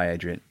your eye,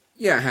 Adrian.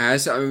 Yeah, it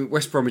has. I mean,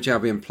 West Bromwich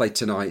Albion play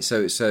tonight,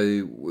 so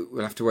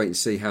we'll have to wait and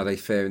see how they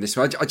fare in this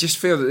one. I just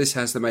feel that this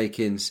has the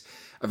makings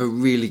of a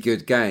really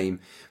good game.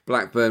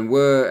 Blackburn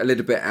were a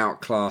little bit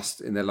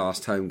outclassed in their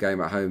last home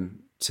game at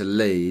home to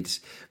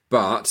Leeds,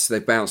 but they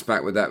bounced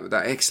back with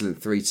that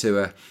excellent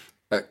 3-2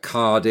 at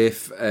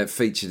Cardiff.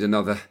 Featured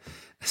another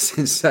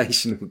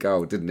sensational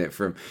goal, didn't it,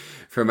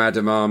 from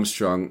Adam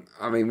Armstrong?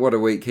 I mean, what a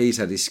week he's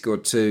had. He's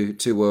scored two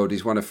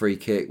worldies, one a free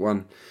kick,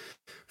 one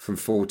from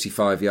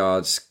 45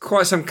 yards.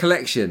 Quite some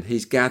collection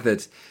he's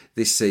gathered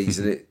this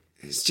season. It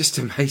just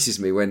amazes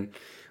me when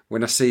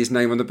I see his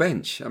name on the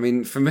bench. I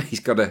mean, for me, he's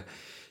got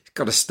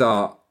to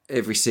start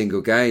every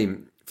single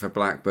game for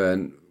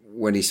Blackburn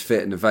when he's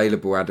fit and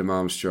available. Adam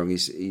Armstrong,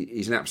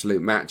 he's an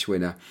absolute match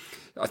winner.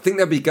 I think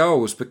there'll be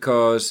goals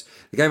because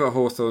the game at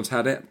Hawthorns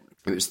had it.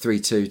 It was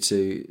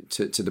 3-2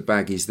 to the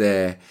Baggies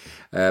there.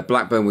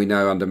 Blackburn, we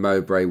know, under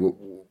Mowbray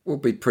will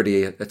be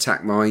pretty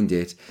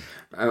attack-minded.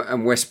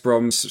 And West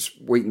Brom's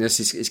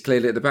weakness is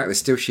clearly at the back. They're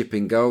still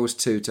shipping goals,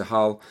 2 to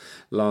Hull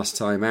last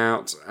time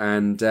out.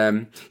 And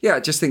I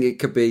just think it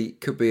could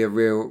be a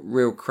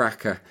real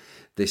cracker,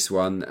 this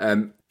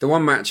one. The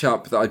one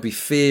match-up that I'd be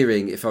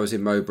fearing if I was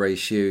in Mowbray's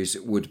shoes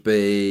would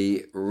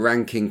be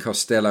Rankin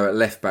Costello at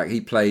left-back.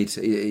 He played,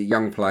 a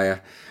young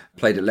player,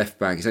 played at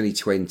left-back. He's only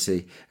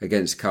 20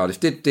 against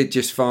Cardiff. Did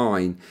just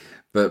fine,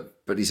 but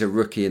he's a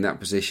rookie in that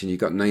position. You've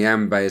got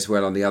Nyambe as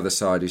well on the other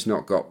side, who's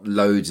not got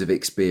loads of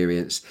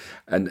experience.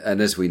 And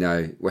as we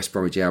know, West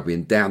Bromwich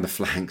Albion down the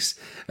flanks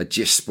are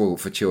just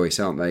spoilt for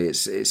choice, aren't they?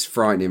 It's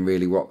frightening,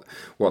 really,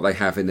 what they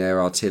have in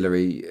their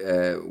artillery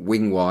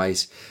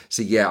wing-wise.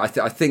 So yeah, I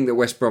think that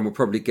West Brom will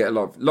probably get a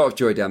lot of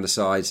joy down the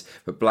sides,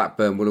 but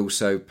Blackburn will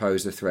also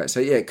pose a threat. So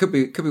yeah, it could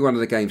be one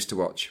of the games to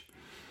watch.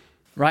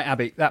 Right,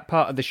 Abby, that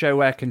part of the show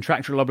where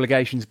contractual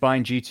obligations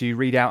bind you to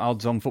read out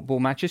odds on football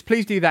matches.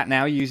 Please do that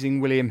now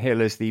using William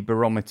Hill as the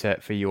barometer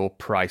for your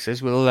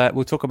prices.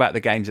 We'll talk about the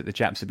games that the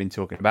chaps have been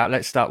talking about.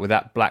 Let's start with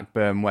that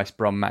Blackburn-West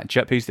Brom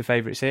matchup. Who's the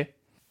favourites here?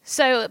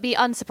 So it'd be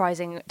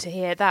unsurprising to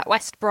hear that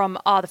West Brom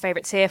are the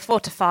favourites here,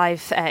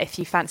 4-5 if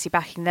you fancy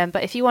backing them.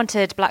 But if you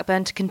wanted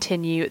Blackburn to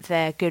continue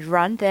their good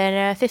run,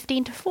 then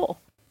 15-4.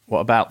 What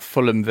about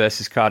Fulham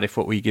versus Cardiff?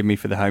 What will you give me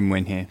for the home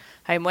win here?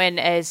 Home win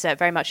is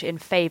very much in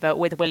favour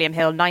with William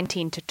Hill,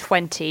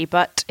 19-20.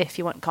 But if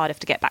you want Cardiff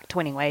to get back to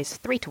winning ways,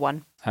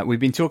 3-1.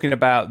 We've been talking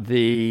about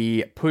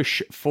the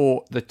push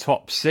for the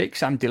top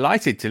 6. I'm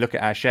delighted to look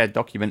at our shared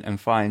document and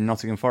find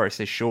Nottingham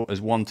Forest as short as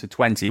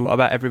 1-20. What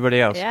about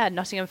everybody else? Yeah,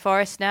 Nottingham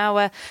Forest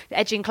now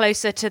edging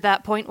closer to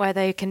that point where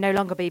they can no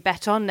longer be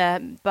bet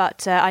on.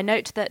 But I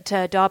note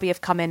that Derby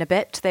have come in a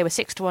bit. They were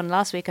 6-1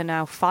 last week and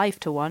now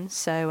 5-1.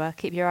 So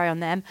keep your eye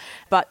on them.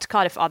 But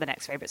Cardiff are the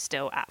next favourites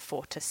still at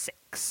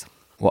 4-6.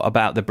 What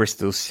about the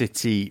Bristol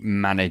City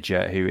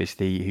manager? Who's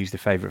the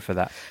favourite for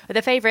that?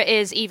 The favourite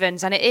is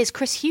evens, and it is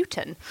Chris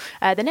Hughton.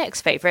 The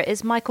next favourite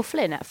is Michael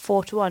Flynn at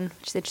 4-1,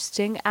 which is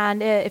interesting.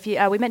 And if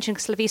you we mentioned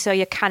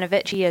Slaviso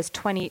Jokanovic, he is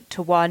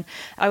 20-1.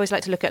 I always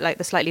like to look at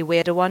the slightly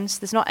weirder ones.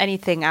 There's not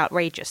anything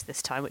outrageous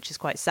this time, which is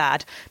quite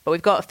sad. But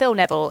we've got Phil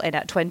Neville in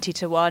at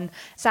 20-1,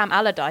 Sam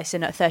Allardyce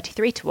in at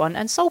 33-1,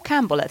 and Sol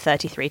Campbell at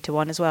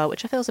 33-1 as well,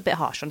 which I feel is a bit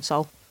harsh on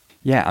Sol.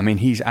 Yeah, I mean,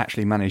 he's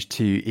actually managed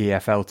 2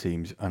 EFL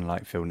teams,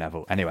 unlike Phil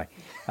Neville. Anyway,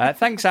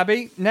 thanks,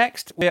 Abby.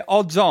 Next, we're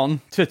odds on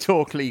to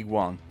talk League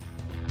One.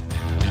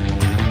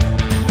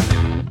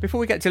 Before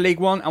we get to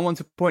League One, I want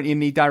to point you in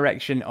the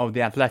direction of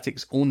the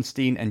Athletics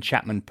Ornstein and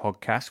Chapman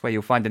podcast, where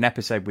you'll find an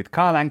episode with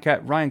Carl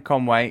Anker, Ryan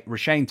Conway,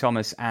 Roshane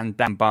Thomas and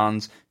Dan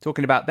Barnes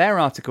talking about their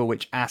article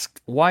which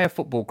asked, why are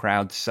football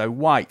crowds so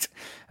white?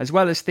 As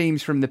well as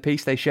themes from the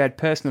piece, they shared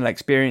personal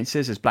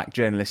experiences as black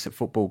journalists at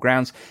football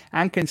grounds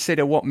and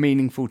consider what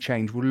meaningful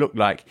change will look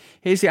like.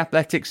 Here's the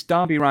Athletics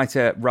Derby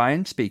writer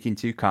Ryan speaking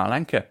to Carl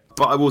Anker.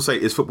 But I will say,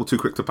 is football too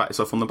quick to pat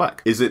itself on the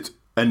back? Is it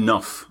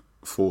enough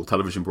for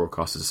television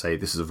broadcasters to say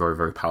this is a very,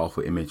 very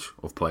powerful image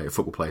of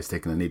football players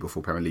taking a knee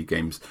before Premier League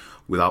games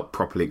without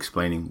properly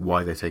explaining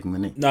why they're taking the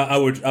knee? No, I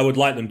would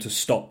like them to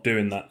stop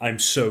doing that. I'm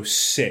so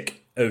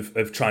sick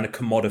of trying to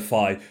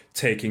commodify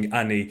taking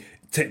a knee.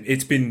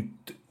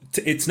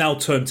 It's now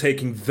termed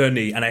taking the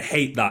knee, and I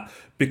hate that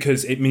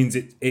because it means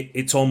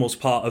it's almost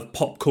part of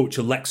pop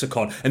culture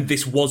lexicon, and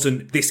this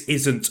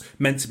isn't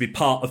meant to be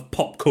part of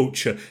pop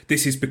culture.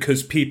 This is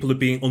because people are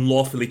being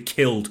unlawfully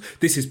killed.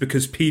 This is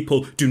because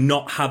people do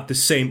not have the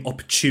same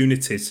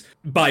opportunities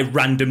by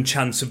random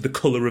chance of the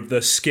colour of their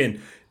skin.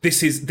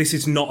 This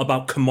is not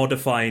about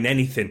commodifying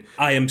anything.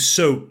 I am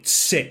so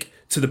sick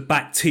to the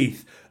back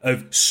teeth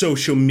of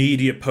social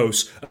media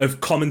posts,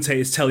 of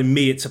commentators telling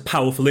me it's a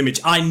powerful image.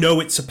 I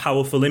know it's a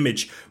powerful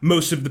image.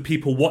 Most of the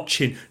people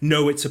watching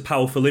know it's a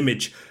powerful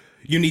image.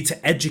 You need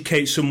to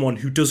educate someone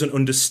who doesn't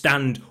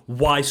understand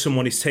why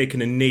someone is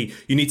taking a knee.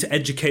 You need to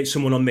educate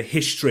someone on the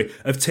history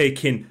of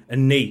taking a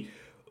knee.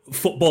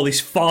 Football is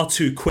far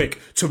too quick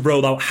to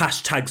roll out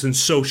hashtags and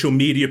social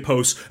media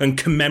posts and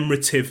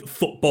commemorative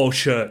football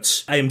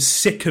shirts. I am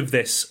sick of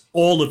this,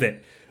 all of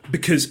it,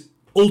 because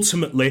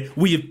ultimately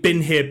we have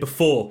been here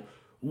before.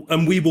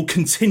 And we will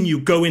continue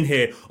going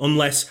here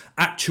unless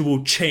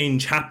actual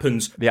change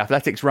happens. The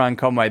Athletics' Ryan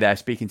Conway there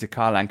speaking to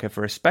Carl Anker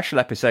for a special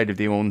episode of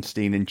the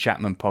Ornstein and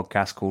Chapman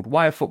podcast called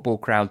Why Are Football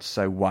Crowds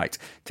So White?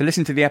 To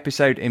listen to the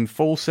episode in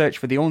full, search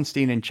for the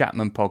Ornstein and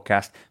Chapman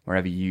podcast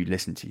wherever you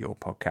listen to your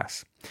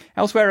podcasts.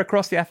 Elsewhere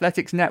across the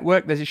Athletics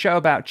network, there's a show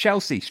about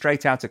Chelsea,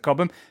 straight out of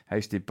Cobham,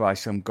 hosted by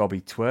some gobby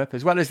twerp,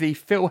 as well as the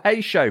Phil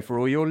Hayes Show for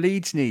all your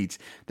Leeds needs.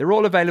 They're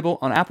all available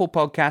on Apple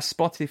Podcasts,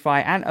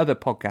 Spotify and other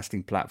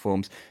podcasting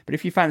platforms. But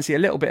if you fancy a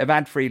little bit of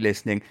ad-free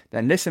listening,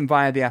 then listen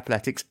via the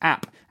Athletics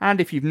app.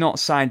 And if you've not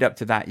signed up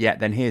to that yet,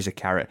 then here's a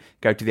carrot.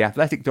 Go to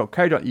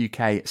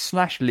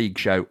theathletic.co.uk/league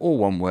show, all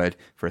one word,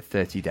 for a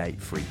 30-day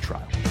free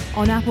trial.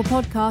 On Apple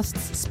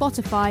Podcasts,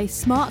 Spotify,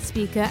 Smart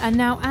Speaker and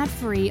now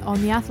ad-free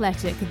on The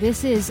Athletic,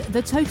 this is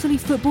the Totally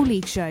Football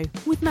League Show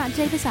with Matt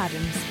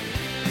Davis-Adams.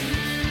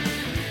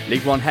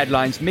 League One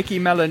headlines. Mickey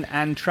Mellon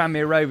and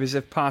Tranmere Rovers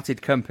have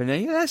parted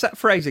company. There's that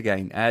phrase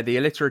again. The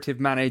alliterative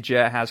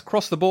manager has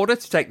crossed the border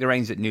to take the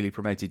reins at newly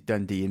promoted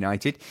Dundee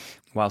United,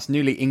 whilst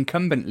newly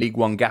incumbent League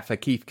One gaffer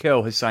Keith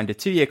Curle has signed a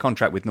 2-year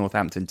contract with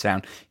Northampton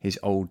Town. His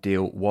old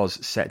deal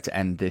was set to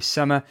end this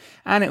summer.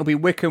 And it'll be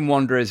Wycombe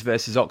Wanderers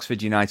versus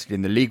Oxford United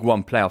in the League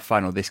One playoff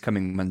final this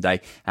coming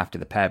Monday after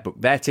the pair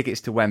booked their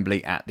tickets to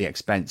Wembley at the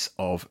expense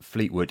of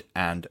Fleetwood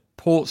and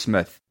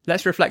Portsmouth.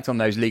 Let's reflect on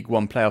those League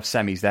One playoff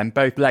semis then,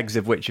 both legs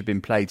of which have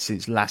been played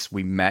since last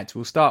we met.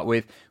 We'll start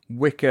with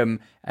Wycombe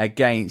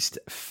against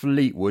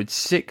Fleetwood,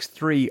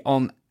 6-3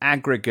 on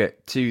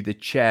aggregate to the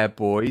Chair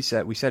boys.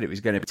 We said it was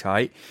going to be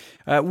tight.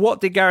 What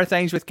did Gareth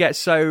Ainsworth get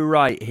so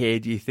right here,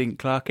 do you think,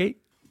 Clarkie?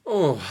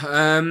 We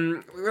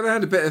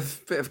had a bit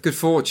of good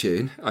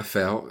fortune, I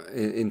felt,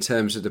 in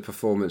terms of the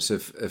performance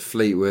of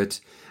Fleetwood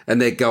and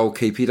their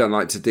goalkeeper. You don't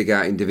like to dig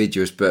out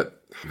individuals,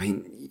 but I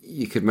mean,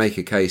 you could make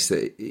a case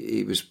that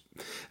he was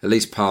at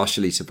least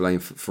partially to blame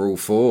for all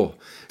 4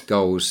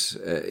 goals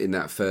in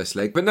that first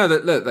leg. But no,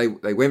 look,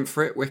 they went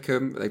for it,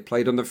 Wycombe. They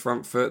played on the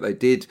front foot. They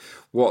did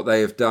what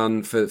they have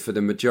done for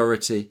the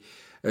majority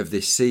of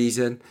this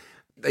season.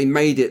 They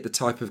made it the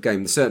type of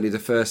game, certainly the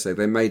first leg,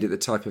 they made it the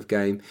type of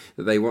game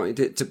that they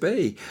wanted it to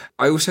be.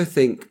 I also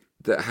think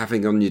that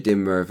having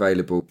Onyedinma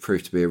available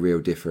proved to be a real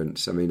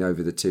difference. I mean,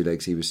 over the 2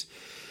 legs,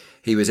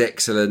 he was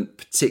excellent,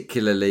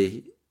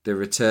 particularly the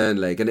return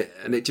leg.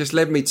 And it just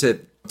led me to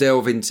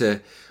delve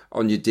into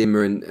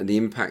Onyedinma and the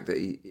impact that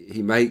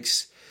he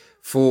makes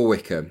for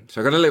Wycombe. So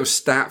I've got a little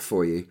stat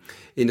for you.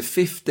 In the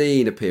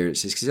 15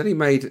 appearances, because he's only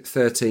made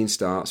 13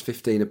 starts,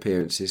 15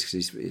 appearances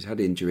because he's had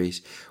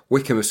injuries,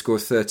 Wycombe have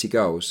scored 30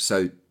 goals,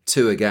 so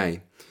 2 a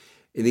game.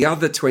 In the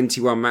other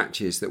 21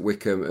 matches that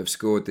Wycombe have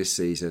scored this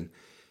season,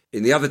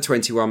 in the other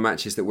 21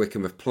 matches that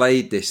Wycombe have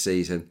played this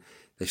season,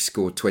 they've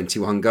scored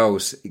 21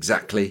 goals,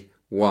 exactly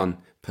 1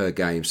 per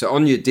game. So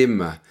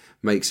Onyedinma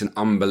makes an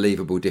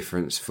unbelievable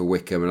difference for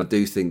Wycombe, and I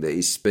do think that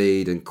his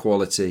speed and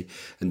quality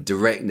and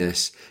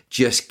directness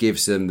just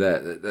gives them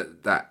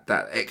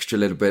that extra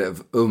little bit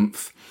of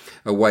oomph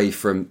away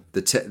from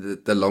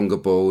the longer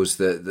balls,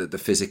 the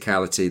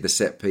physicality, the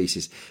set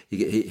pieces.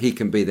 He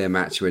can be their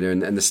match winner,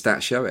 and the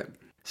stats show it.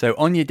 So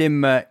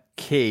Onyedinma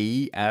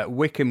key,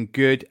 Wycombe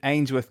good,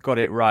 Ainsworth got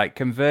it right.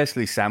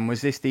 Conversely, Sam,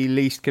 was this the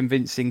least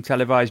convincing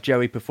televised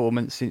Joey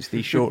performance since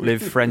the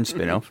short-lived Friends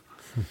spin-off?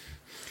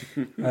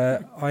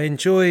 I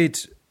enjoyed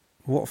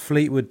what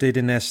Fleetwood did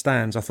in their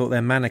stands. I thought their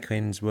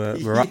mannequins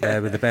were up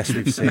there with the best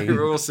we've seen. They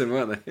were awesome,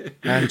 weren't they?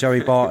 And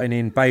Joey Barton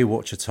in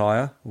Baywatch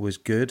attire was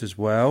good as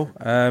well.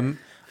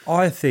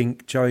 I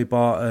think Joey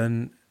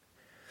Barton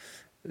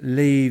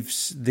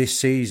leaves this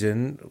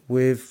season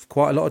with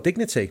quite a lot of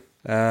dignity.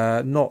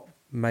 Not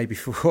maybe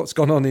for what's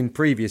gone on in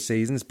previous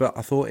seasons, but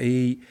I thought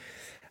he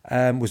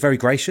was very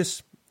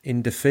gracious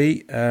in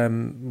defeat,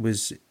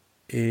 was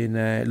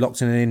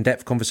locked in an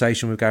in-depth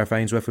conversation with Gareth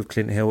Ainsworth, with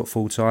Clint Hill at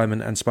full time,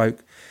 and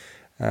spoke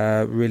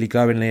really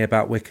glowingly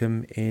about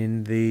Wycombe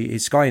in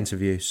his Sky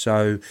interview.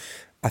 So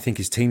I think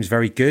his team's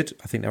very good.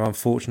 I think they're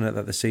unfortunate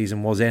that the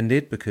season was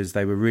ended because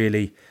they were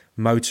really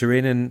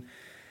motoring, and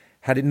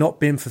had it not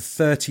been for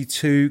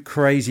 32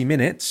 crazy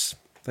minutes,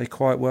 they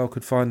quite well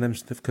could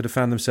have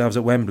found themselves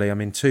at Wembley. I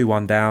mean,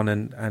 2-1 down,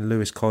 and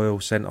Lewis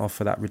Coyle sent off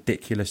for that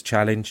ridiculous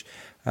challenge.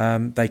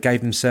 They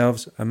gave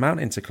themselves a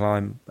mountain to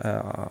climb,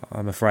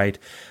 I'm afraid.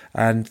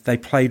 And they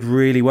played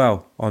really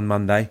well on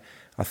Monday.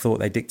 I thought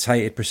they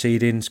dictated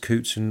proceedings,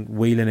 Coots and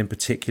Whelan in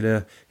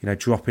particular,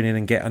 dropping in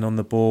and getting on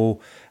the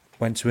ball,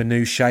 went to a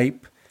new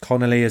shape.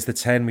 Connolly as the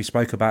 10, we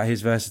spoke about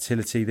his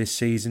versatility this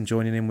season,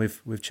 joining in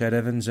with Ched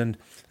Evans, and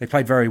they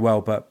played very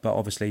well, but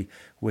obviously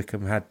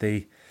Wycombe had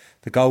the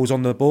goals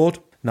on the board.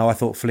 No, I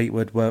thought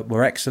Fleetwood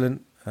were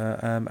excellent,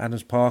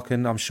 Adams Park,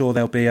 and I'm sure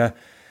they'll be a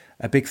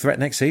big threat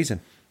next season.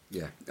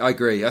 Yeah, I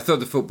agree. I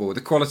thought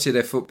the quality of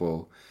their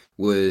football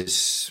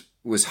was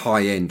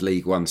high-end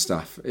League One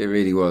stuff. It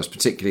really was,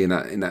 particularly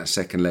in that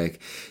second leg.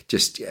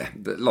 Just,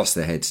 lost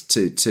their heads.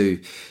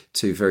 Two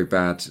very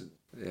bad.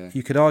 Yeah.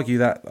 You could argue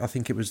that I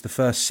think it was the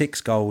first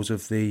 6 goals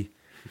of the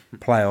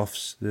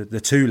playoffs,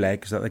 the 2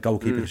 legs, that the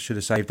goalkeeper should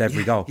have saved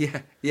every goal.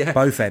 Yeah.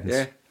 Both ends.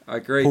 Yeah, I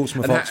agree.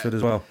 Portsmouth, Oxford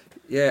as well.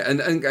 Yeah,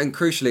 and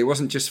crucially, it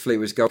wasn't just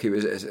Fleetwood's goalkeeper.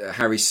 It was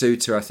Harry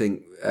Suter, I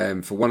think,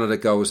 for one of the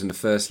goals in the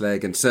first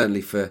leg, and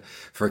certainly for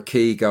a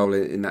key goal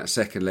in that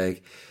second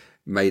leg,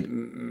 made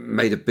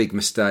a big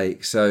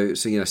mistake. So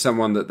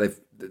someone that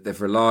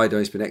they've relied on,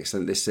 he's been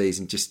excellent this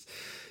season, just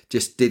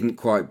didn't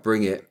quite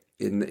bring it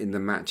in the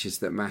matches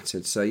that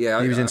mattered. So yeah,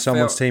 he was in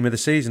someone's team of the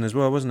season as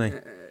well, wasn't he?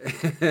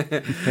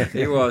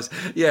 He was.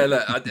 Yeah,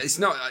 look, it's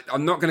not.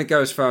 I'm not going to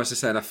go as far as to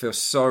saying I feel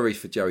sorry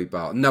for Joey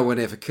Barton. No one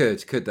ever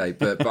could they?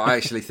 But I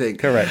actually think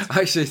correct.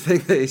 I actually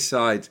think that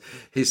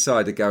his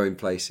side are going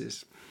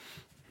places.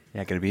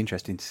 Yeah, going to be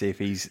interesting to see if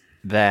he's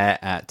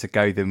there to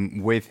go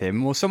them with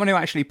him. Well, someone who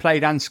actually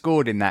played and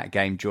scored in that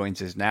game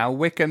joins us now.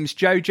 Wycombe's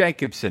Joe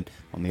Jacobson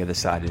on the other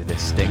side of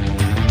this stick.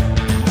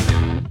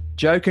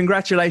 Joe,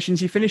 congratulations.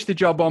 You finished the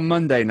job on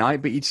Monday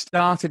night, but you'd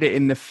started it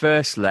in the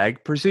first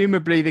leg.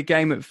 Presumably the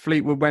game at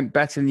Fleetwood went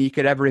better than you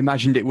could ever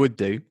imagined it would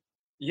do.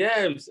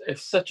 Yeah,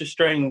 it's such a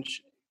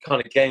strange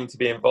kind of game to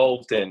be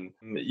involved in.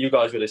 You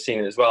guys would have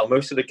seen it as well.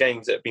 Most of the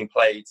games that have been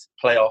played,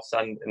 playoffs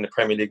and in the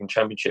Premier League and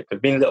Championship,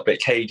 have been a little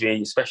bit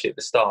cagey, especially at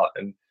the start.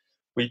 And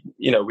we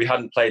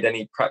hadn't played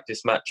any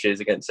practice matches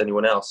against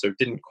anyone else, so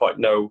didn't quite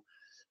know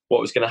what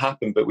was going to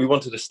happen. But we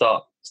wanted to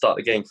start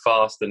the game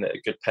fast and at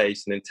a good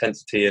pace and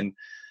intensity. And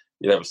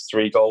there was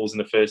 3 goals in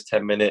the first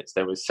 10 minutes.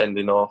 There was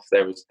sending off.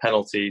 There was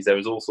penalties. There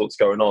was all sorts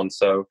going on.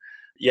 So,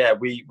 yeah,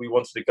 we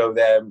wanted to go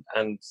there.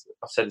 And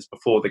I've said this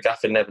before, the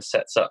gaffer never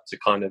sets up to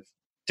kind of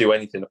do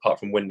anything apart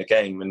from win the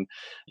game. And,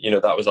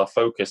 that was our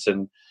focus.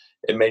 And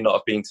it may not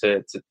have been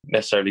to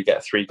necessarily get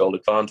a 3-goal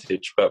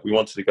advantage, but we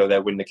wanted to go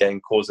there, win the game,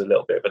 cause a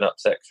little bit of an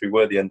upset because we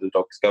were the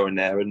underdogs going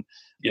there. And,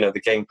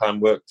 the game plan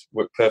worked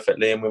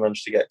perfectly and we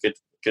managed to get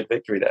good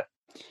victory there.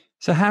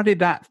 So how did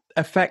that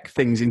affect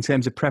things in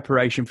terms of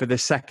preparation for the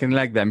second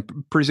leg then?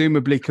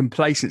 Presumably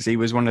complacency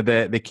was one of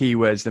the key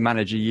words the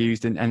manager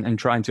used and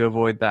trying to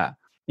avoid that.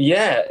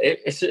 Yeah,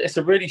 it's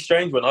a really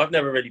strange one. I've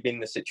never really been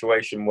in a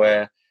situation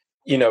where,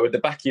 at the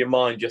back of your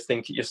mind,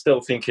 you're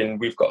still thinking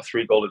we've got a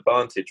 3-goal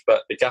advantage,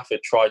 but the gaffer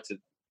tried to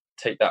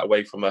take that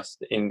away from us.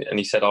 And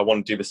he said, I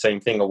want to do the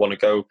same thing. I want to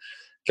go,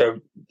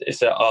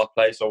 it's at our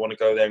place. I want to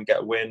go there and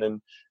get a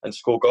win and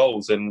score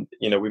goals. And,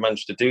 we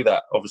managed to do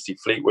that. Obviously,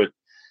 Fleetwood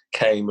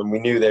came and we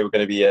knew they were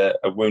going to be a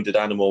wounded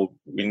animal.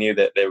 We knew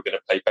that they were going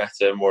to play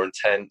better, more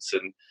intense,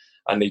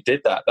 and they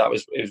did that. It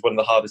was one of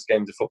the hardest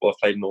games of football I've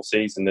played in all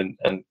season,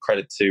 and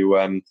credit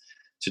to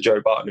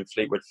Joe Barton and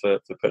Fleetwood for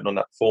putting on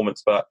that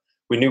performance. But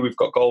we knew we've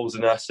got goals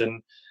in us,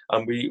 and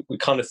we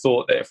kind of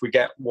thought that if we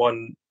get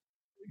 1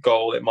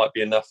 goal, it might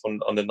be enough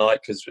on the night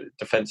because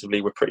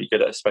defensively we're pretty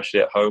good, especially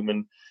at home.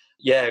 And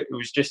yeah, it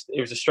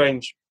was a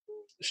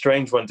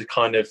strange one to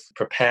kind of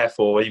prepare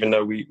for, even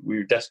though we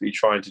were desperately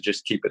trying to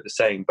just keep it the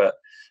same. But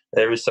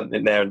there is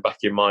something there in the back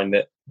of your mind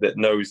that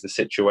knows the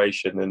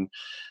situation.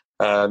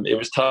 And it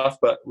was tough,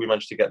 but we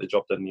managed to get the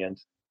job done in the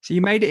end. So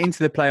you made it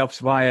into the playoffs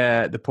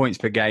via the points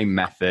per game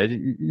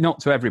method. Not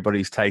to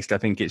everybody's taste, I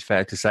think it's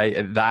fair to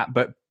say that,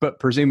 but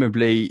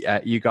presumably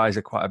you guys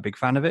are quite a big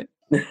fan of it.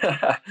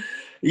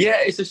 Yeah,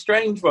 it's a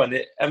strange one.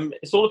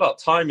 It's all about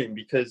timing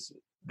because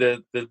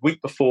the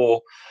week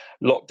before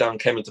lockdown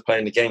came into play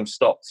and the game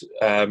stopped,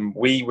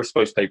 we were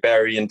supposed to play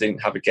Bury and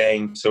didn't have a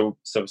game. So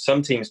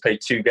some teams played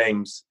 2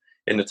 games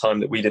in the time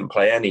that we didn't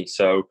play any.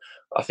 So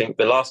I think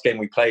the last game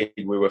we played,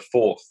 we were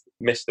 4th,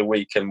 missed a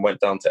week and went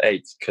down to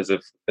 8th because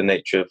of the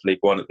nature of League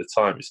One at the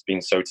time. It's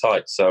been so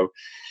tight. So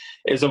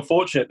it was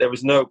unfortunate. There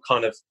was no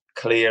kind of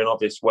clear and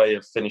obvious way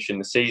of finishing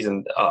the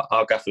season.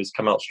 Our gaffer's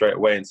come out straight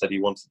away and said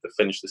he wanted to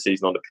finish the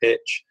season on the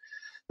pitch.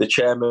 The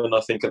chairman, I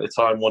think at the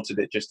time, wanted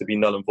it just to be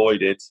null and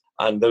voided,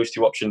 and those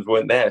 2 options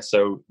weren't there.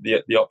 So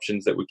the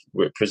options that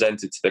were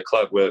presented to the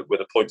club were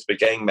the points per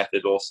game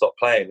method or stop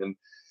playing. And,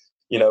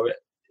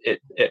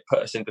 it put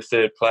us into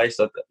 3rd place.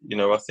 I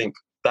think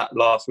that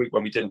last week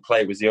when we didn't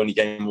play was the only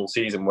game all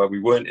season where we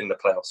weren't in the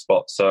playoff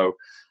spot. So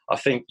I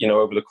think,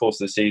 over the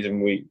course of the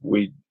season,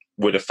 we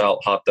would have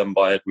felt hard done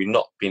by had we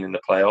not been in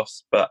the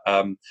playoffs. But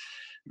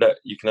that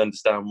you can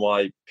understand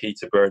why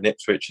Peterborough and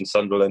Ipswich and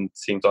Sunderland,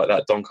 teams like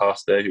that,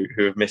 Doncaster,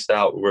 who have missed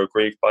out, were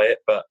aggrieved by it.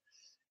 But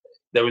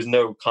there was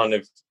no kind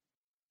of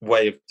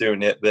way of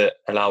doing it that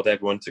allowed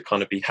everyone to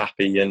kind of be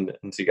happy and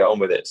to get on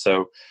with it.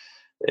 So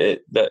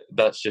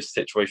that's just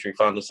the situation we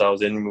found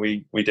ourselves in.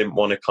 We didn't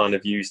want to kind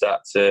of use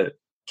that to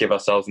give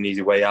ourselves an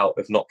easy way out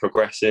of not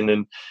progressing.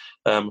 And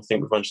I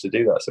think we've managed to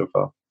do that so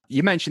far.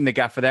 You mentioned the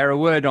gaffer there, a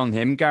word on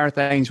him. Gareth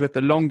Ainsworth,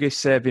 the longest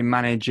serving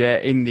manager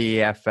in the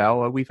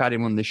EFL. We've had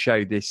him on the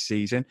show this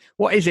season.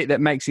 What is it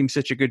that makes him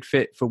such a good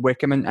fit for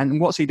Wycombe,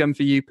 and what's he done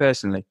for you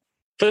personally?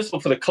 First of all,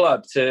 for the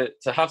club, to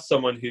have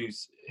someone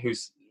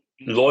who's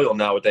loyal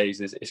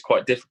nowadays is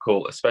quite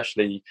difficult,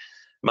 especially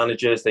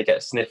managers. They get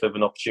a sniff of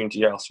an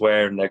opportunity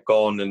elsewhere and they're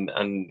gone,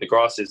 and the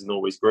grass isn't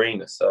always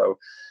greener. So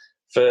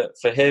for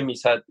him,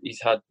 he's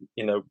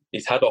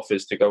had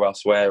offers to go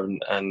elsewhere,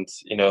 and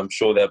I'm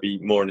sure there'll be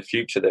more in the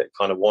future that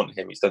kind of want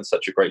him. He's done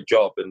such a great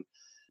job, and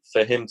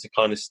for him to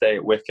kind of stay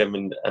at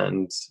Wycombe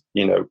and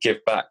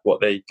give back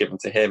what they've given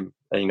to him,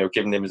 and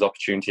giving him his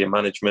opportunity in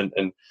management,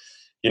 and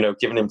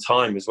giving him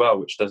time as well,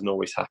 which doesn't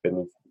always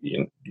happen.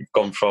 You've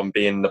gone from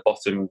being the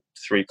bottom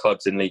 3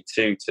 clubs in League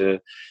 2 to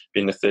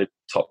being the 3rd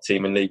top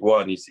team in League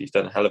 1. He's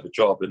done a hell of a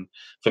job. And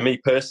for me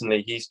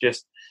personally, he's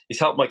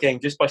helped my game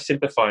just by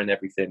simplifying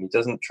everything. He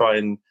doesn't try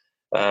and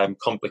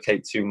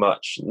complicate too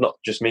much, not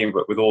just me,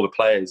 but with all the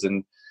players.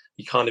 And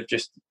he kind of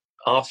just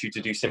asks you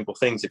to do simple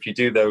things. If you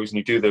do those and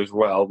you do those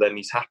well, then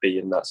he's happy,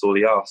 and that's all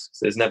he asks.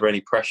 There's never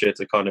any pressure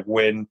to kind of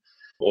win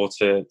or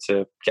to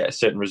get a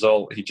certain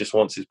result. He just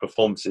wants his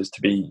performances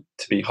to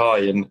be high,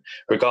 and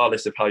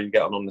regardless of how you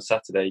get on the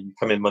Saturday, you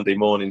come in Monday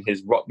morning,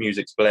 his rock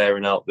music's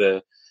blaring out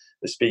the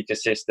speaker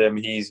system,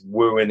 he's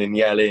wooing and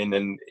yelling,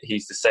 and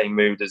he's the same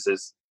mood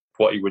as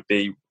what he would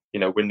be,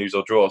 win, lose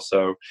or draw.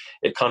 So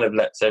it kind of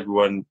lets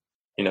everyone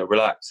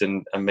relax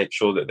and make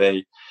sure that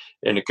they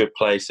in a good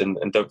place and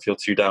don't feel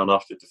too down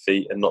after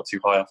defeat and not too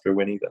high after a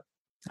win either.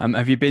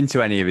 Have you been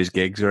to any of his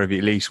gigs, or have you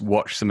at least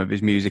watched some of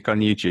his music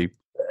on YouTube?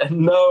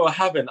 No, I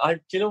haven't. Do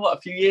you know what?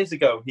 A few years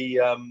ago,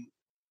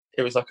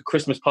 it was like a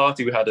Christmas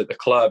party we had at the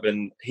club,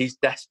 and he's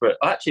desperate.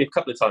 Actually, a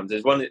couple of times.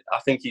 There's one, I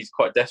think he's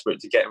quite desperate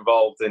to get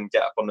involved and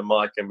get up on the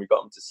mic, and we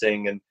got him to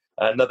sing. And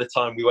another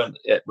time we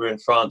were in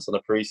France on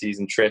a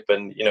pre-season trip,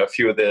 and a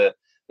few of the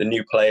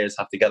new players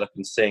have to get up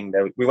and sing.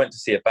 We went to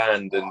see a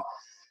band, and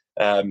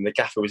The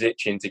gaffer was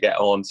itching to get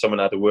on. Someone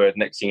had a word.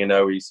 Next thing you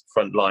know, he's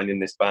front line in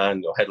this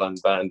band or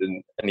headlines band,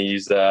 and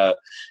he's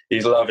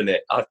loving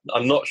it.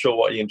 I'm not sure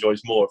what he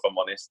enjoys more, if I'm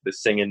honest, the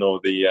singing or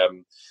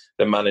the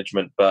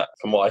management. But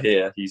from what I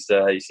hear, he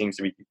seems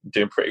to be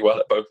doing pretty well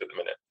at both at the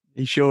minute.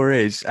 He sure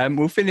is.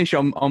 We'll finish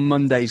on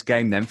Monday's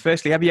game then.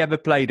 Firstly, have you ever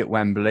played at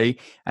Wembley?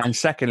 And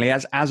secondly,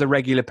 as a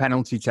regular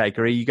penalty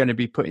taker, are you going to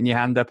be putting your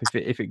hand up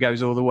if it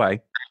goes all the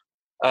way?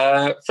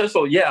 First of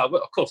all, yeah, of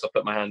course I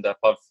put my hand up.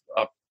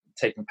 I've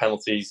taken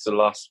penalties the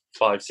last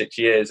 5-6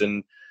 years,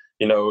 and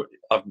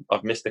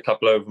I've missed a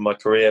couple over my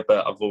career,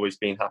 but I've always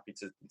been happy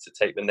to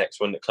take the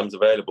next one that comes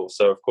available.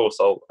 So of course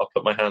I'll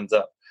put my hands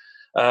up.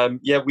 I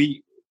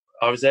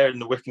was there in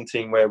the Wycombe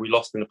team where we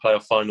lost in the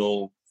playoff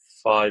final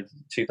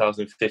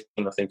 2015,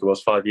 I think it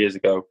was 5 years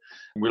ago.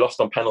 We lost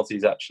on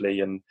penalties actually,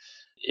 and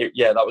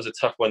that was a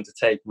tough one to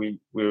take. We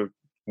were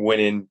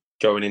winning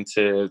going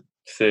into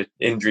the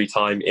injury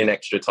time in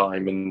extra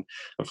time, and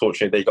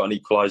unfortunately they got an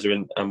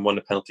equaliser and won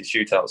a penalty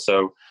shootout.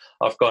 So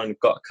I've got a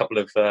couple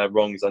of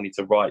wrongs I need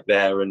to right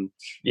there, and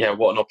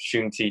what an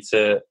opportunity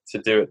to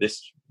do it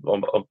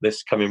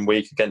this coming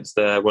week against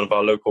one of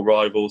our local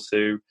rivals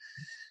who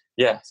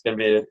it's going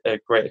to be a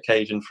great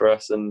occasion for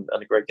us and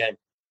a great game.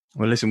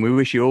 Well, listen, we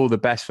wish you all the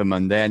best for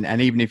Monday,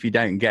 and even if you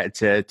don't get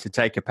to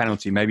take a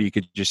penalty, maybe you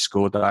could just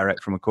score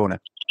direct from a corner.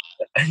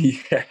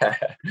 Yeah,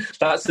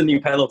 that's the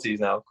new penalties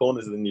now.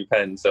 Corners are the new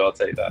pen, so I'll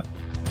take that.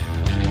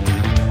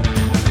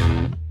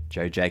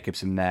 Joe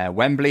Jacobson there,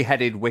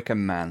 Wembley-headed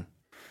Wycombe man.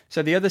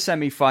 So the other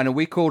semi-final,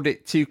 we called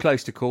it too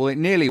close to call. It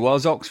nearly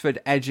was. Oxford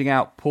edging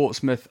out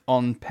Portsmouth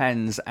on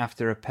pens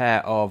after a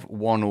pair of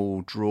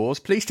 1-1 draws.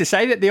 Pleased to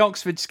say that the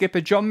Oxford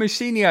skipper John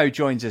Mousinho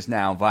joins us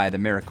now via the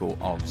miracle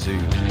of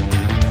Zoom.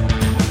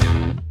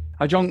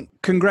 Hi John,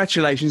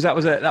 congratulations. That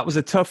was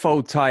a tough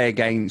old tie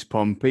against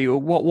Pompey.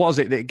 What was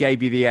it that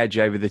gave you the edge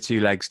over the two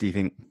legs, do you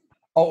think?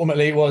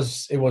 Ultimately, it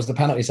was the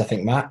penalties, I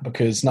think, Matt,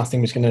 because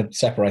nothing was going to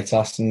separate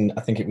us, and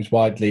I think it was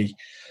widely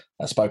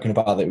spoken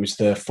about that it was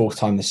the fourth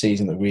time this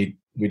season that we'd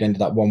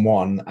ended up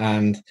 1-1,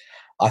 and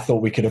I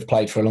thought we could have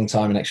played for a long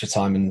time in extra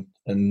time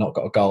and not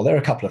got a goal. There are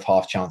a couple of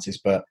half chances,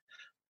 but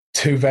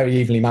two very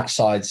evenly matched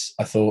sides,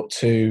 I thought,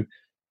 two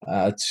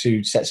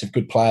sets of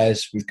good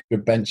players with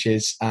good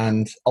benches,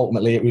 and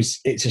ultimately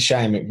it's a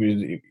shame. It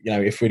was,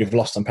 if we'd have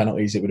lost on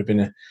penalties, it would have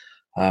been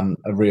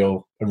a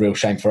real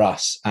shame for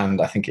us, and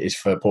I think it is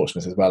for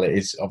Portsmouth as well. It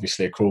is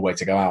obviously a cruel way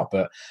to go out,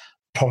 but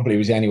probably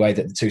was the only way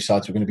that the two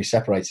sides were going to be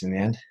separated in the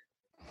end.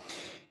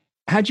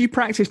 Had you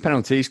practiced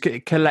penalties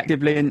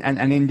collectively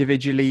and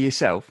individually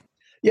yourself?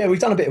 Yeah, we've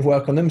done a bit of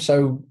work on them.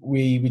 So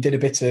we did a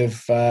bit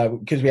of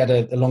because we had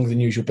a longer than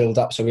usual build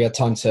up, so we had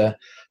time to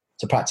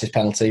practice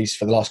penalties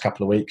for the last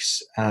couple of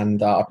weeks,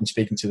 and I've been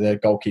speaking to the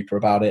goalkeeper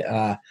about it.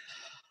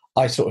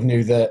 I sort of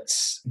knew that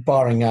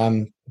barring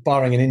an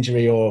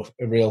injury or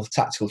a real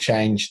tactical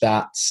change,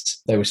 that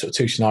there were sort of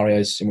two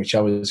scenarios in which I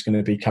was going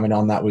to be coming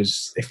on. That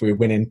was if we were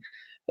winning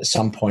at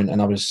some point,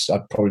 and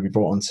I'd probably be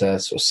brought on to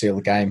sort of seal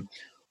the game,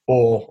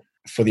 or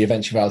for the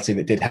eventuality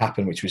that did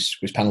happen, which was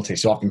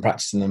penalties. So I've been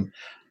practicing them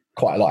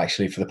quite a lot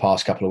actually for the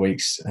past couple of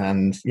weeks,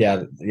 and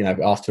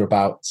after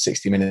about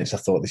 60 minutes I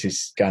thought, this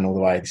is going all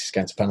the way, this is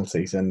going to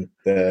penalties, and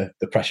the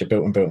pressure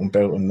built and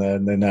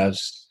the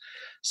nerves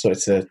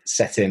started to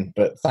set in.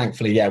 But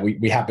thankfully,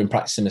 we have been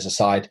practicing as a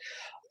side.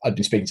 I'd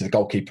been speaking to the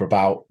goalkeeper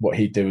about what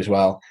he'd do as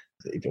well.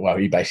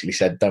 He basically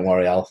said, don't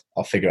worry, I'll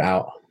figure it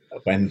out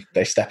when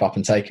they step up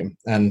and take them,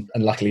 and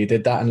luckily he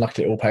did that, and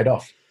luckily it all paid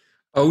off.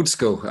 Old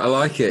school, I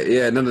like it.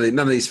 Yeah, none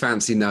of these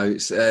fancy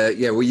notes.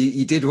 Well,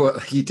 you did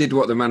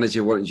what the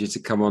manager wanted you to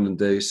come on and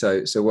do.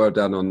 So well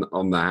done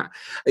on that.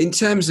 In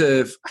terms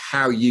of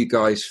how you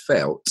guys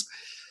felt,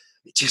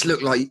 it just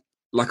looked like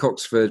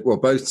Oxford. Well,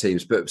 both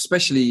teams, but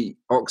especially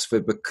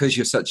Oxford, because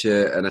you're such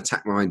an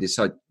attack-minded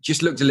side,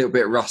 just looked a little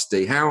bit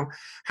rusty. How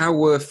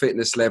were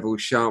fitness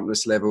levels,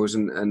 sharpness levels,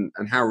 and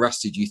how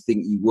rusty do you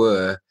think you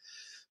were?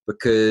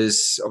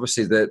 Because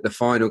obviously the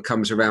final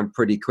comes around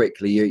pretty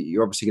quickly.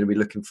 You're obviously going to be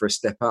looking for a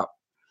step up.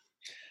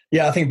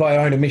 Yeah, I think by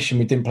our own admission,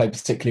 we didn't play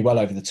particularly well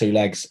over the two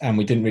legs, and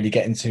we didn't really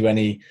get into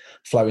any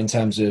flow in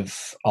terms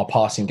of our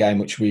passing game,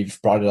 which we've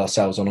prided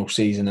ourselves on all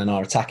season, and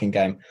our attacking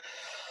game.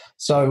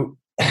 So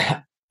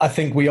I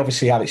think we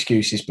obviously have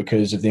excuses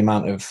because of the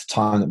amount of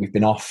time that we've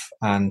been off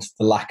and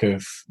the lack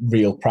of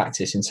real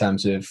practice in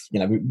terms of,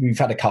 we've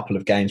had a couple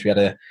of games. We had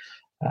a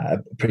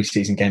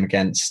pre-season game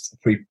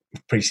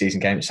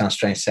it sounds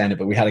strange saying it,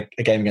 but we had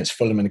a game against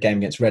Fulham and a game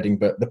against Reading,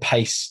 but the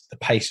pace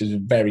was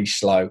very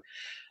slow.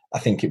 I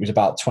think it was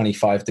about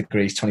 25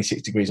 degrees,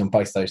 26 degrees on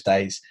both those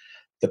days.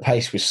 The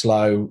pace was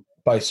slow.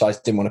 Both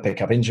sides didn't want to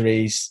pick up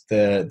injuries.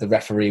 The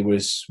referee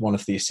was one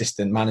of the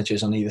assistant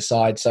managers on either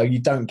side, so you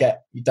don't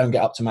get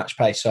up to match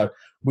pace. So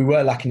we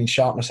were lacking in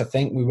sharpness. I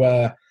think we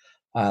were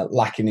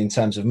lacking in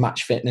terms of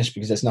match fitness,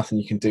 because there's nothing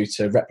you can do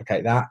to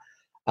replicate that.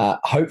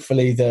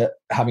 Hopefully that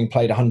having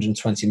played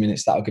 120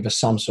 minutes, that'll give us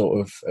some sort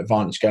of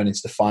advantage going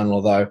into the final,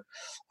 although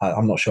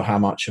I'm not sure how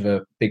much of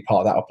a big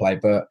part that will play.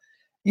 But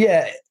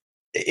yeah,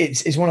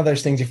 it's one of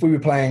those things. If we were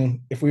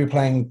playing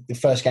the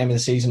first game of the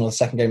season or the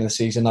second game of the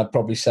season, I'd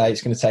probably say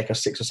it's going to take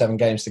us 6 or 7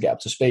 games to get up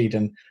to speed,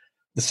 and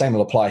the same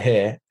will apply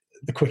here.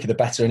 The quicker the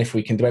better, and if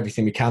we can do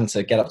everything we can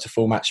to get up to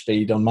full match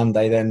speed on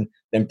Monday, then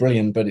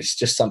brilliant. But it's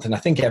just something I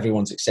think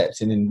everyone's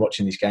accepting in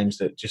watching these games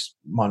that just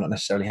might not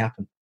necessarily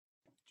happen.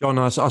 John,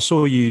 I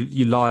saw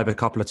you live a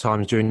couple of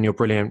times during your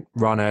brilliant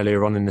run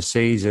earlier on in the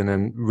season,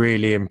 and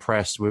really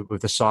impressed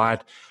with the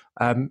side.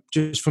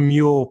 Just from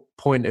your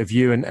point of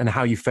view and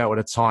how you felt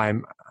at the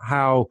time,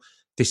 how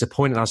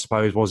disappointing, I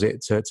suppose, was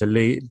it to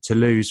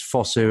lose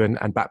Fosu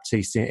and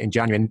Baptiste in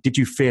January? And did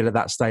you feel at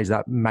that stage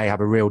that may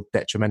have a real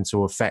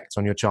detrimental effect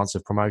on your chance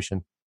of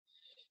promotion?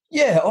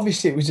 Yeah,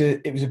 obviously it was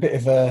a bit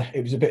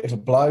of a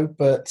blow,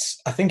 but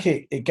I think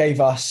it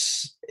gave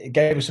us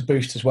a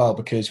boost as well,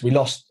 because we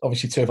lost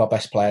obviously 2 of our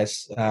best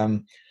players.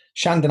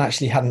 Shandon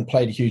actually hadn't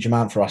played a huge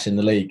amount for us in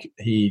the league.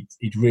 He'd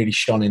really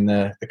shone in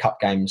the cup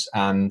games,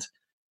 and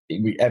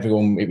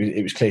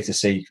it was clear to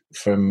see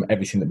from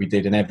everything that we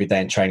did and every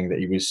day in training that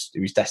he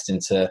was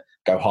destined to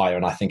go higher,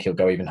 and I think he'll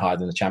go even higher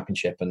than the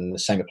Championship. And the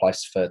same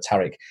applies for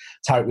Tariq.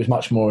 Tariq was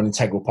much more an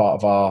integral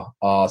part of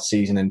our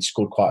season and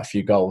scored quite a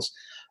few goals,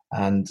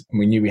 and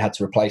we knew we had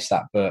to replace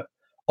that. But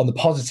on the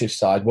positive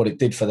side, what it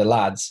did for the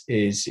lads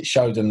is it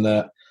showed them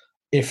that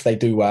if they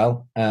do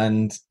well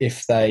and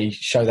if they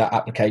show that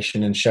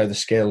application and show the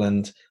skill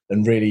and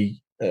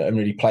really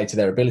play to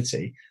their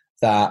ability,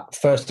 that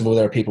first of all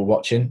there are people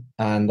watching,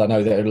 and I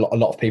know that a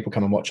lot of people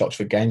come and watch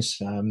Oxford games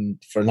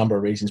for a number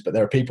of reasons, but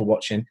there are people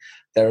watching.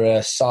 There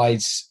are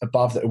sides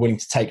above that are willing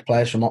to take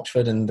players from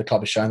Oxford, and the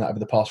club has shown that over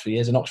the past few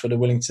years, and Oxford are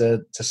willing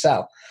to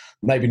sell.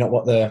 Maybe not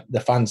what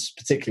the fans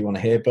particularly want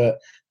to hear, but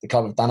the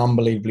club have done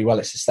unbelievably well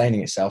at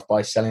sustaining itself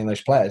by selling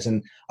those players,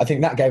 and I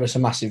think that gave us a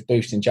massive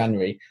boost in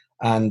January.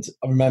 And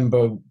I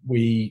remember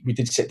we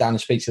did sit down and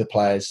speak to the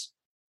players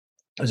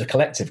as a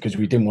collective, because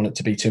we didn't want it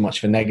to be too much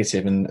of a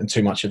negative and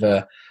too much of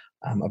a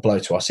blow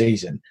to our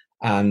season.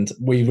 And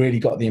we really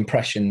got the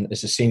impression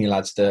as the senior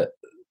lads that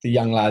the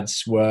young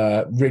lads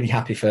were really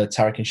happy for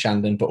Tariq and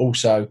Shandon, but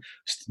also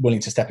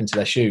willing to step into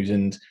their shoes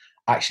and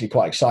actually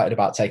quite excited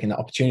about taking that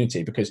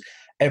opportunity, because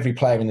every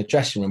player in the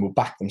dressing room will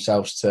back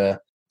themselves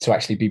to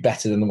actually be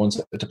better than the ones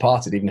that have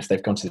departed, even if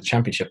they've gone to the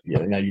Championship.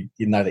 You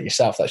know that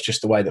yourself. That's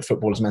just the way that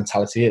footballers'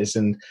 mentality is.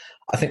 And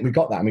I think we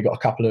got that, and we got a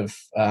couple of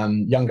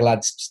younger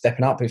lads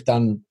stepping up who've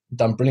done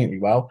brilliantly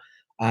well.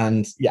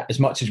 And yeah, as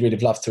much as we'd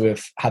have loved to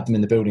have had them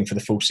in the building for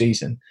the full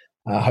season,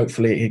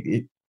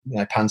 hopefully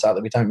it pans out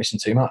that we don't miss them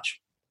too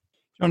much.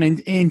 John,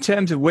 in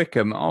terms of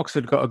Wycombe,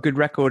 Oxford got a good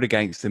record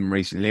against them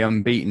recently,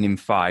 unbeaten in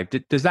 5.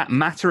 Does that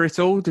matter at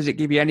all? Does it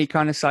give you any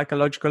kind of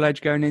psychological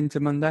edge going into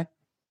Monday?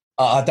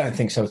 I don't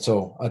think so at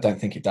all. I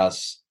don't think it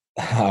does.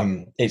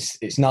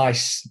 It's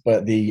nice,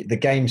 but the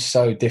game's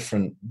so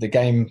different. The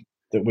game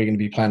that we're going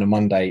to be playing on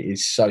Monday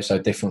is so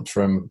different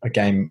from a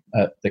game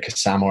at the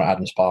Kassam or at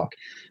Adams Park.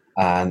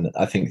 And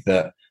I think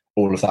that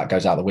all of that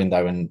goes out the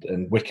window. And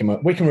Wycombe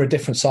are a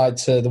different side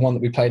to the one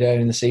that we played earlier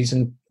in the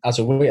season. As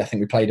are we. I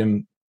think we played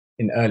them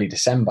in early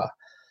December.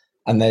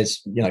 And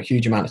there's a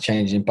huge amount of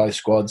change in both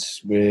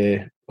squads.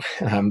 We're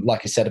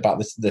like I said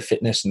about the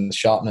fitness and the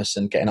sharpness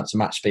and getting up to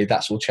match speed,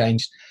 that's all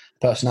changed.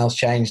 Personnel's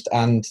changed,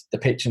 and the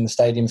pitch and the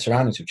stadium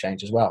surroundings have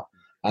changed as well,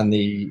 and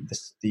the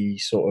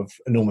sort of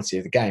enormity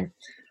of the game.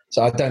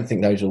 So I don't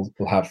think those will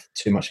have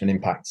too much of an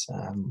impact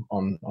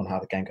on how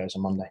the game goes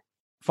on Monday.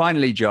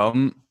 Finally,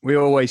 John, we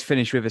always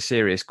finish with a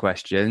serious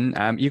question.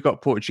 You've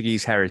got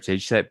Portuguese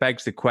heritage, so it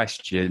begs the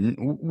question,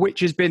 which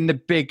has been the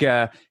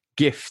bigger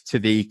gift to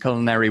the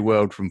culinary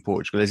world from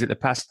Portugal? Is it the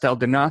pastel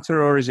de nata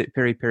or is it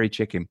piri piri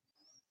chicken?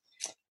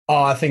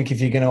 Oh, I think if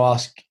you're going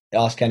to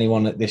ask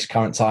anyone at this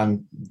current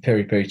time,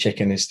 piri piri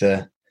chicken is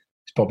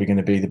probably going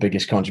to be the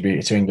biggest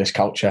contributor to English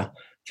culture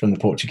from the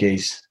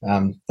Portuguese.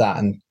 That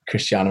and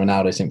Cristiano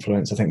Ronaldo's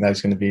influence, I think those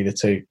are going to be the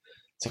two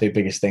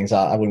biggest things.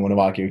 I wouldn't want to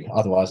argue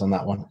otherwise on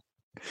that one.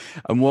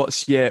 And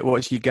what's your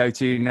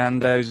go-to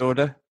Nando's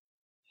order?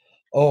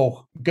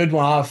 Oh, good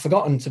one. I've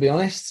forgotten, to be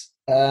honest.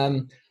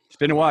 It's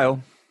been a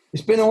while.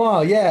 It's been a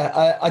while,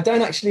 yeah. I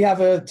don't actually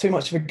have too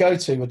much of a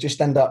go-to. I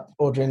just end up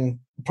ordering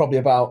probably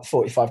about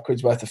 45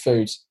 quid's worth of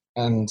food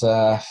and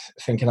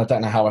thinking I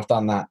don't know how I've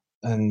done that,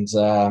 and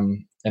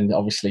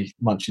obviously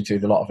munching through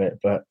the lot of it.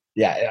 But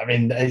yeah, I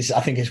mean, I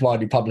think it's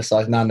widely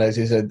publicised. Nando's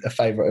is a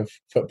favourite of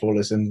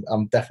footballers, and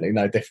I'm definitely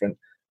no different.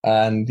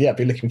 And yeah, I'd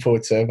be looking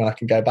forward to when I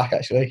can go back.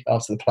 Actually,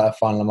 after the playoff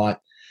final, I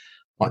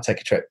might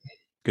take a trip.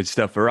 Good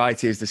stuff.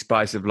 Variety is the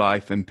spice of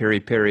life, and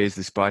piri piri is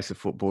the spice of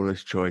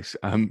footballers' choice.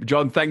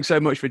 John, thanks so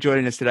much for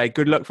joining us today.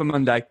 Good luck for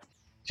Monday.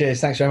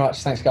 Cheers. Thanks very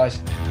much. Thanks,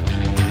 guys.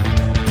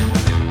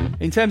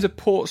 In terms of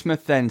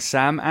Portsmouth then,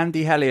 Sam,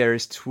 Andy Hellier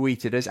has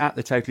tweeted us at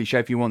The Totally Show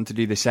if you want to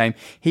do the same.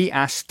 He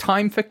asks,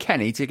 time for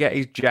Kenny to get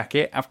his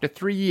jacket. After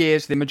 3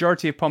 years, the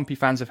majority of Pompey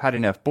fans have had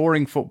enough.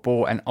 Boring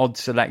football and odd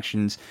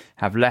selections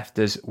have left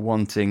us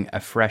wanting a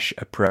fresh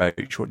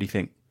approach. What do you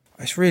think?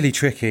 It's really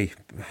tricky.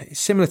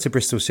 It's similar to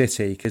Bristol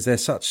City because they're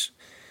such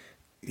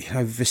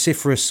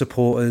vociferous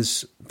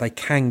supporters. They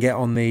can get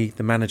on the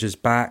manager's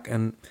back,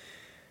 and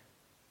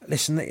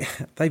listen,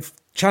 they've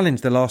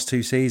challenged the last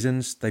 2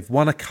 seasons. They've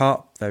won a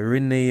cup. They were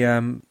in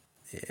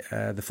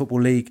the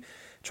Football League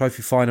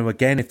Trophy final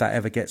again, if that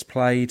ever gets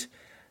played.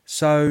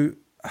 So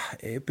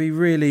it'd be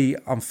really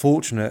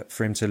unfortunate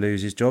for him to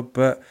lose his job,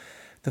 but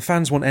the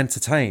fans want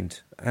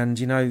entertained. And,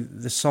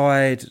 the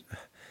side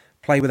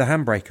play with a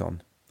handbrake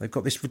on. They've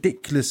got this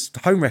ridiculous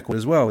home record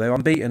as well. They're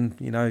unbeaten,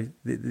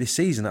 this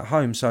season at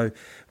home. So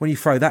when you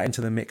throw that into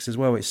the mix as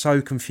well, it's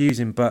so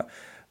confusing. But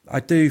I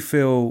do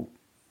feel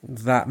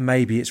that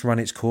maybe it's run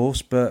its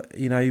course. But,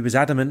 he was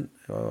adamant.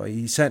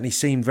 He certainly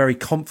seemed very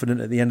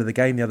confident at the end of the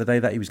game the other day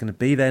that he was going to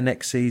be there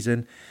next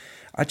season.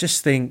 I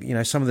just think,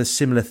 some of the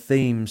similar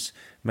themes,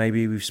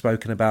 maybe we've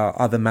spoken about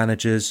other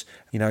managers,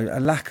 a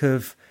lack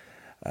of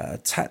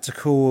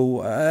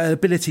tactical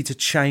ability to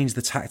change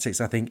the tactics,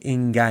 I think,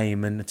 in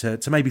game, and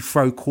to maybe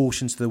throw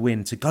caution to the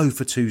wind, to go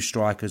for 2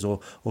 strikers or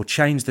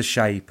change the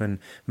shape and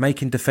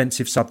making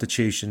defensive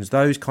substitutions.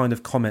 Those kind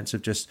of comments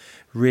have just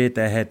reared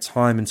their head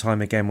time and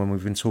time again when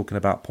we've been talking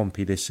about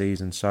Pompey this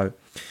season. So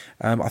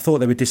I thought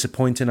they were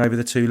disappointing over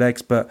the 2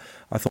 legs, but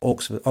I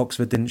thought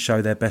Oxford didn't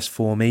show their best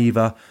form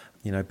either.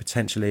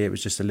 Potentially it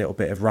was just a little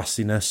bit of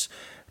rustiness.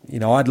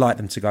 I'd like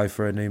them to go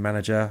for a new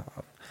manager,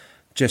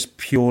 just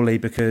purely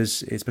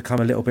because it's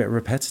become a little bit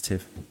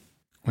repetitive.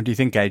 What do you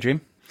think,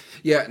 Adrian?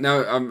 Yeah,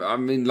 no,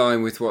 I'm in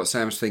line with what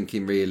Sam's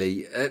thinking,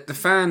 really. The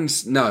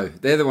fans, no,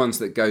 they're the ones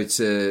that go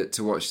to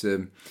watch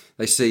them.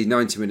 They see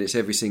 90 minutes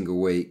every single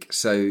week,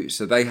 so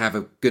they have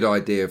a good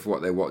idea of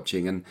what they're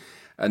watching, and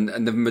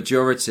the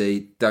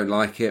majority don't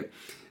like it.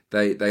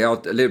 They are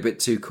a little bit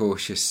too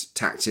cautious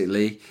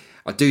tactically.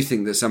 I do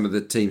think that some of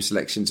the team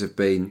selections have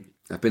been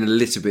a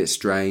little bit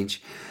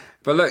strange.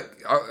 But look,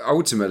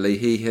 ultimately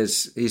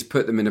he's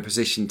put them in a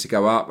position to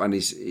go up, and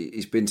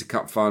he's been to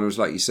cup finals,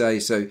 like you say.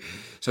 So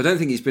I don't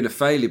think he's been a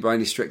failure by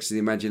any stretch of the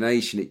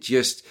imagination. It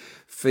just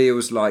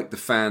feels like the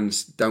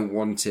fans don't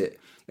want it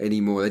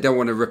anymore. They don't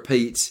want to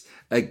repeat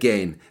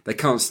again. They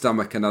can't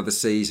stomach another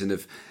season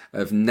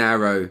of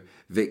narrow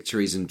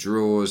victories and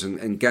draws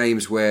and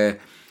games where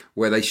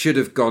they should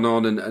have gone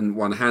on and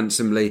won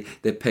handsomely.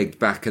 They're pegged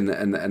back and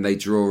they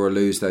draw or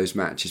lose those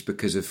matches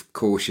because of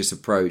cautious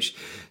approach.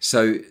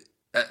 So.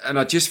 And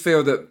I just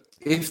feel that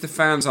if the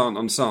fans aren't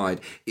on side,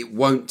 it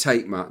won't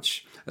take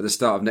much at the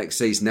start of next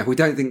season. Now, we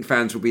don't think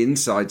fans will be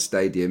inside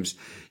stadiums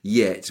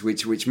yet,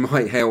 which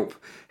might help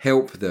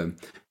them.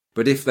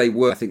 But if they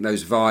were, I think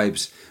those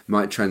vibes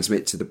might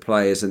transmit to the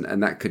players,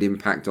 and that could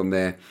impact on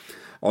their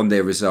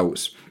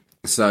results.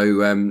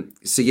 So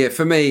yeah,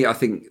 for me, I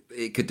think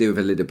it could do with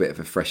a little bit of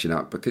a freshen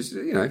up because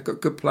got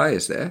good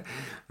players there,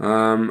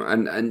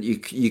 and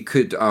you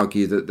could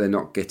argue that they're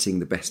not getting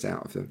the best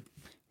out of them.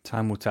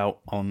 Time will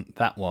tell on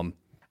that one.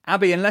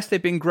 Abby, unless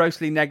they've been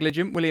grossly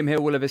negligent, William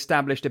Hill will have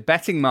established a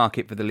betting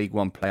market for the League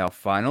One playoff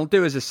final.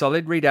 Do us a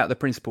solid, read out the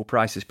principal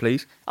prices,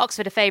 please.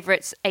 Oxford are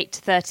favourites,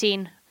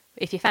 8-13.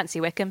 If you fancy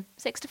Wickham,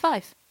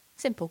 6-5.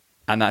 Simple.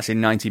 And that's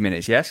in 90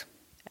 minutes, yes?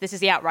 This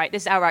is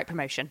outright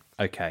promotion.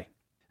 Okay.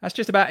 That's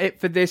just about it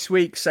for this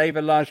week, save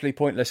a largely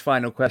pointless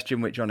final question,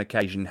 which on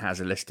occasion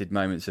has elicited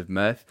moments of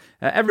mirth.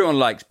 Everyone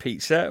likes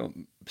pizza.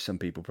 Some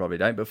people probably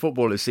don't, but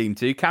footballers seem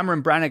to.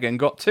 Cameron Brannigan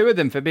got 2 of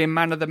them for being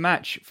man of the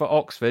match for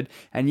Oxford,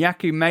 and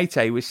Yaku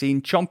Mete was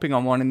seen chomping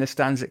on one in the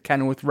stands at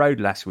Kenilworth Road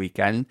last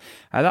weekend.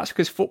 That's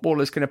because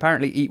footballers can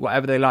apparently eat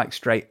whatever they like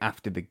straight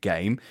after the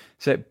game.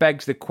 So it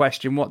begs the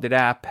question, what did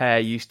our pair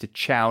used to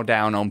chow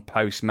down on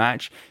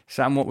post-match?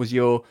 Sam, what was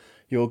your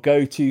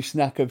go-to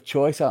snack of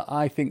choice?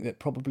 I think that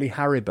probably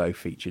Haribo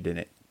featured in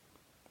it.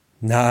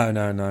 No,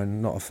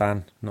 not a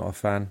fan.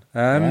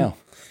 Wow.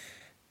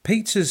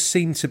 Pizzas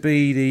seemed to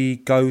be the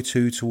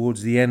go-to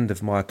towards the end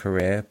of my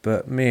career,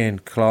 but me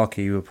and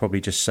Clarkey were probably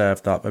just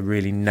served up a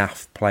really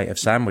naff plate of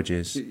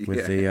sandwiches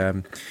with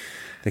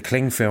the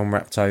cling film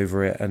wrapped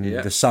over it, and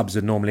the subs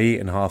had normally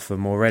eaten half of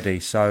them already.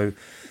 So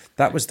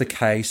that was the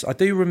case. I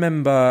do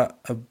remember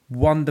a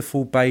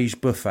wonderful beige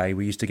buffet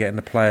we used to get in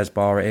the Players'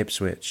 Bar at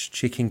Ipswich.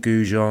 Chicken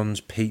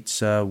goujons,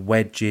 pizza,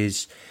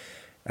 wedges.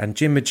 And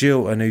Jim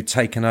Magilton, who'd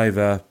taken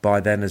over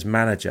by then as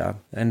manager,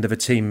 end of a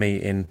team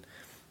meeting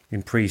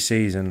in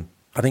pre-season,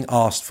 I think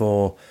asked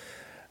for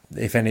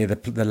if any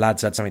of the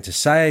lads had something to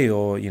say,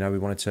 or we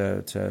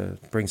wanted to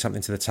bring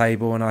something to the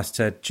table. And I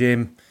said,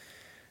 Jim,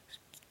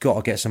 got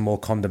to get some more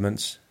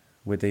condiments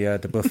with the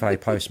buffet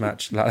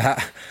post-match like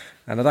that.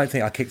 And I don't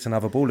think I kicked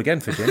another ball again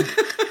for Jim.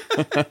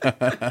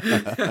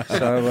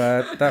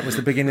 So that was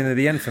the beginning of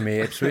the end for me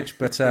at Ipswich.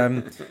 But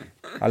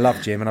I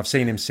love Jim, and I've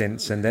seen him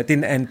since, and it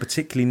didn't end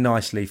particularly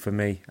nicely for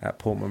me at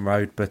Portman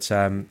Road. But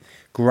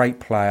great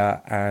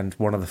player, and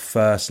one of the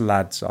first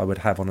lads I would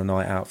have on a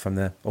night out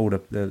from all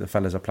the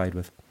fellas I played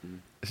with.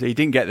 So you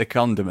didn't get the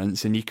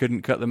condiments, and you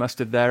couldn't cut the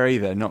mustard there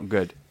either. Not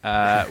good.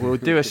 We'll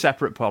do a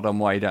separate pod on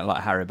why you don't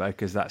like Haribo,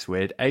 because that's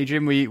weird.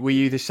 Adrian, were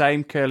you the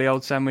same, curly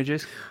old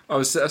sandwiches? I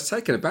was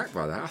taken aback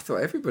by that. I thought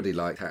everybody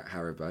liked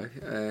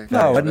Haribo.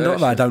 No, not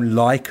that I don't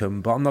like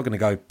them, but I'm not going to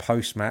go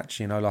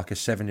post-match, like a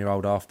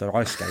 7-year-old after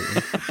ice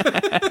skating.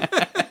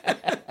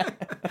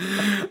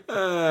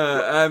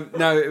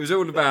 No, it was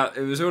all about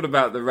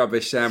the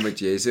rubbish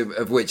sandwiches,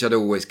 of which I'd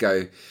always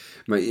go.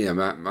 My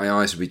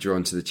eyes would be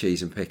drawn to the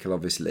cheese and pickle,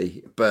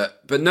 obviously.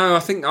 But no, I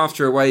think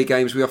after away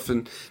games,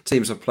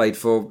 teams I've played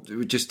for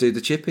would just do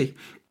the chippy.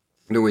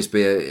 It'd always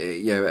be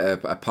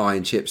a pie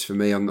and chips for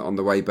me on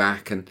the way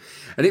back, and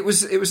it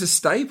was a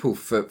staple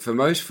for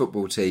most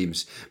football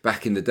teams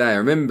back in the day. I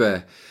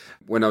remember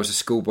when I was a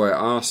schoolboy at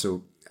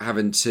Arsenal,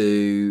 having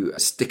to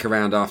stick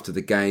around after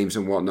the games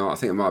and whatnot. I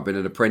think I might have been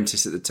an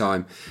apprentice at the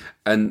time,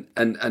 and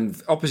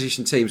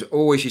opposition teams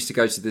always used to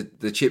go to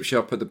the chip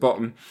shop at the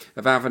bottom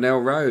of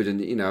Avenel Road,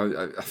 and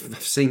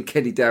I've seen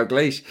Kenny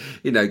Dalglish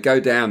go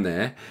down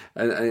there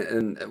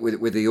and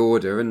with the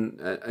order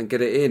and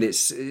get it in.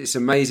 It's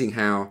amazing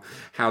how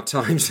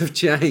times have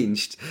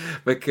changed,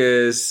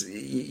 because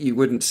you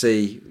wouldn't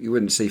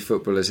see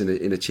footballers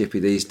in a chippy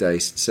these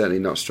days. Certainly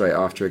not straight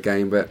after a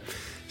game, but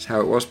it's how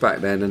it was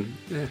back then, and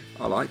yeah,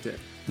 I liked it.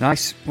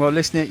 Nice. Well,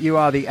 listener, you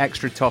are the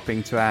extra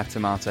topping to our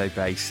tomato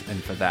base,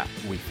 and for that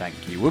we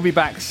thank you. We'll be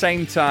back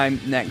same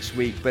time next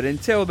week, but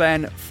until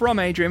then, from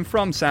Adrian,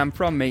 from Sam,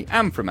 from me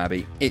and from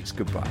Abby, it's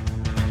goodbye.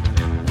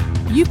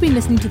 You've been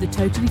listening to the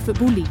Totally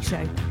Football League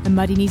Show, a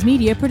Muddy Knees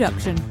Media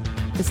production.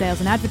 For sales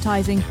and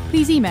advertising,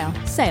 please email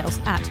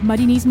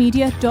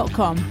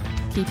sales@muddykneesmedia.com.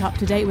 Keep up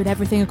to date with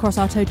everything across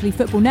our Totally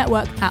Football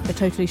network at The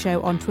Totally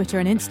Show on Twitter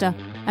and Insta.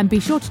 And be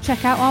sure to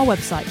check out our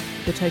website,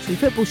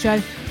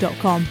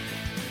 thetotallyfootballshow.com.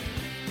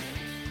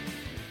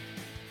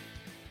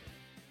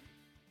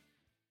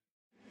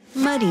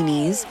 Muddy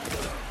Knees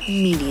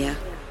Media.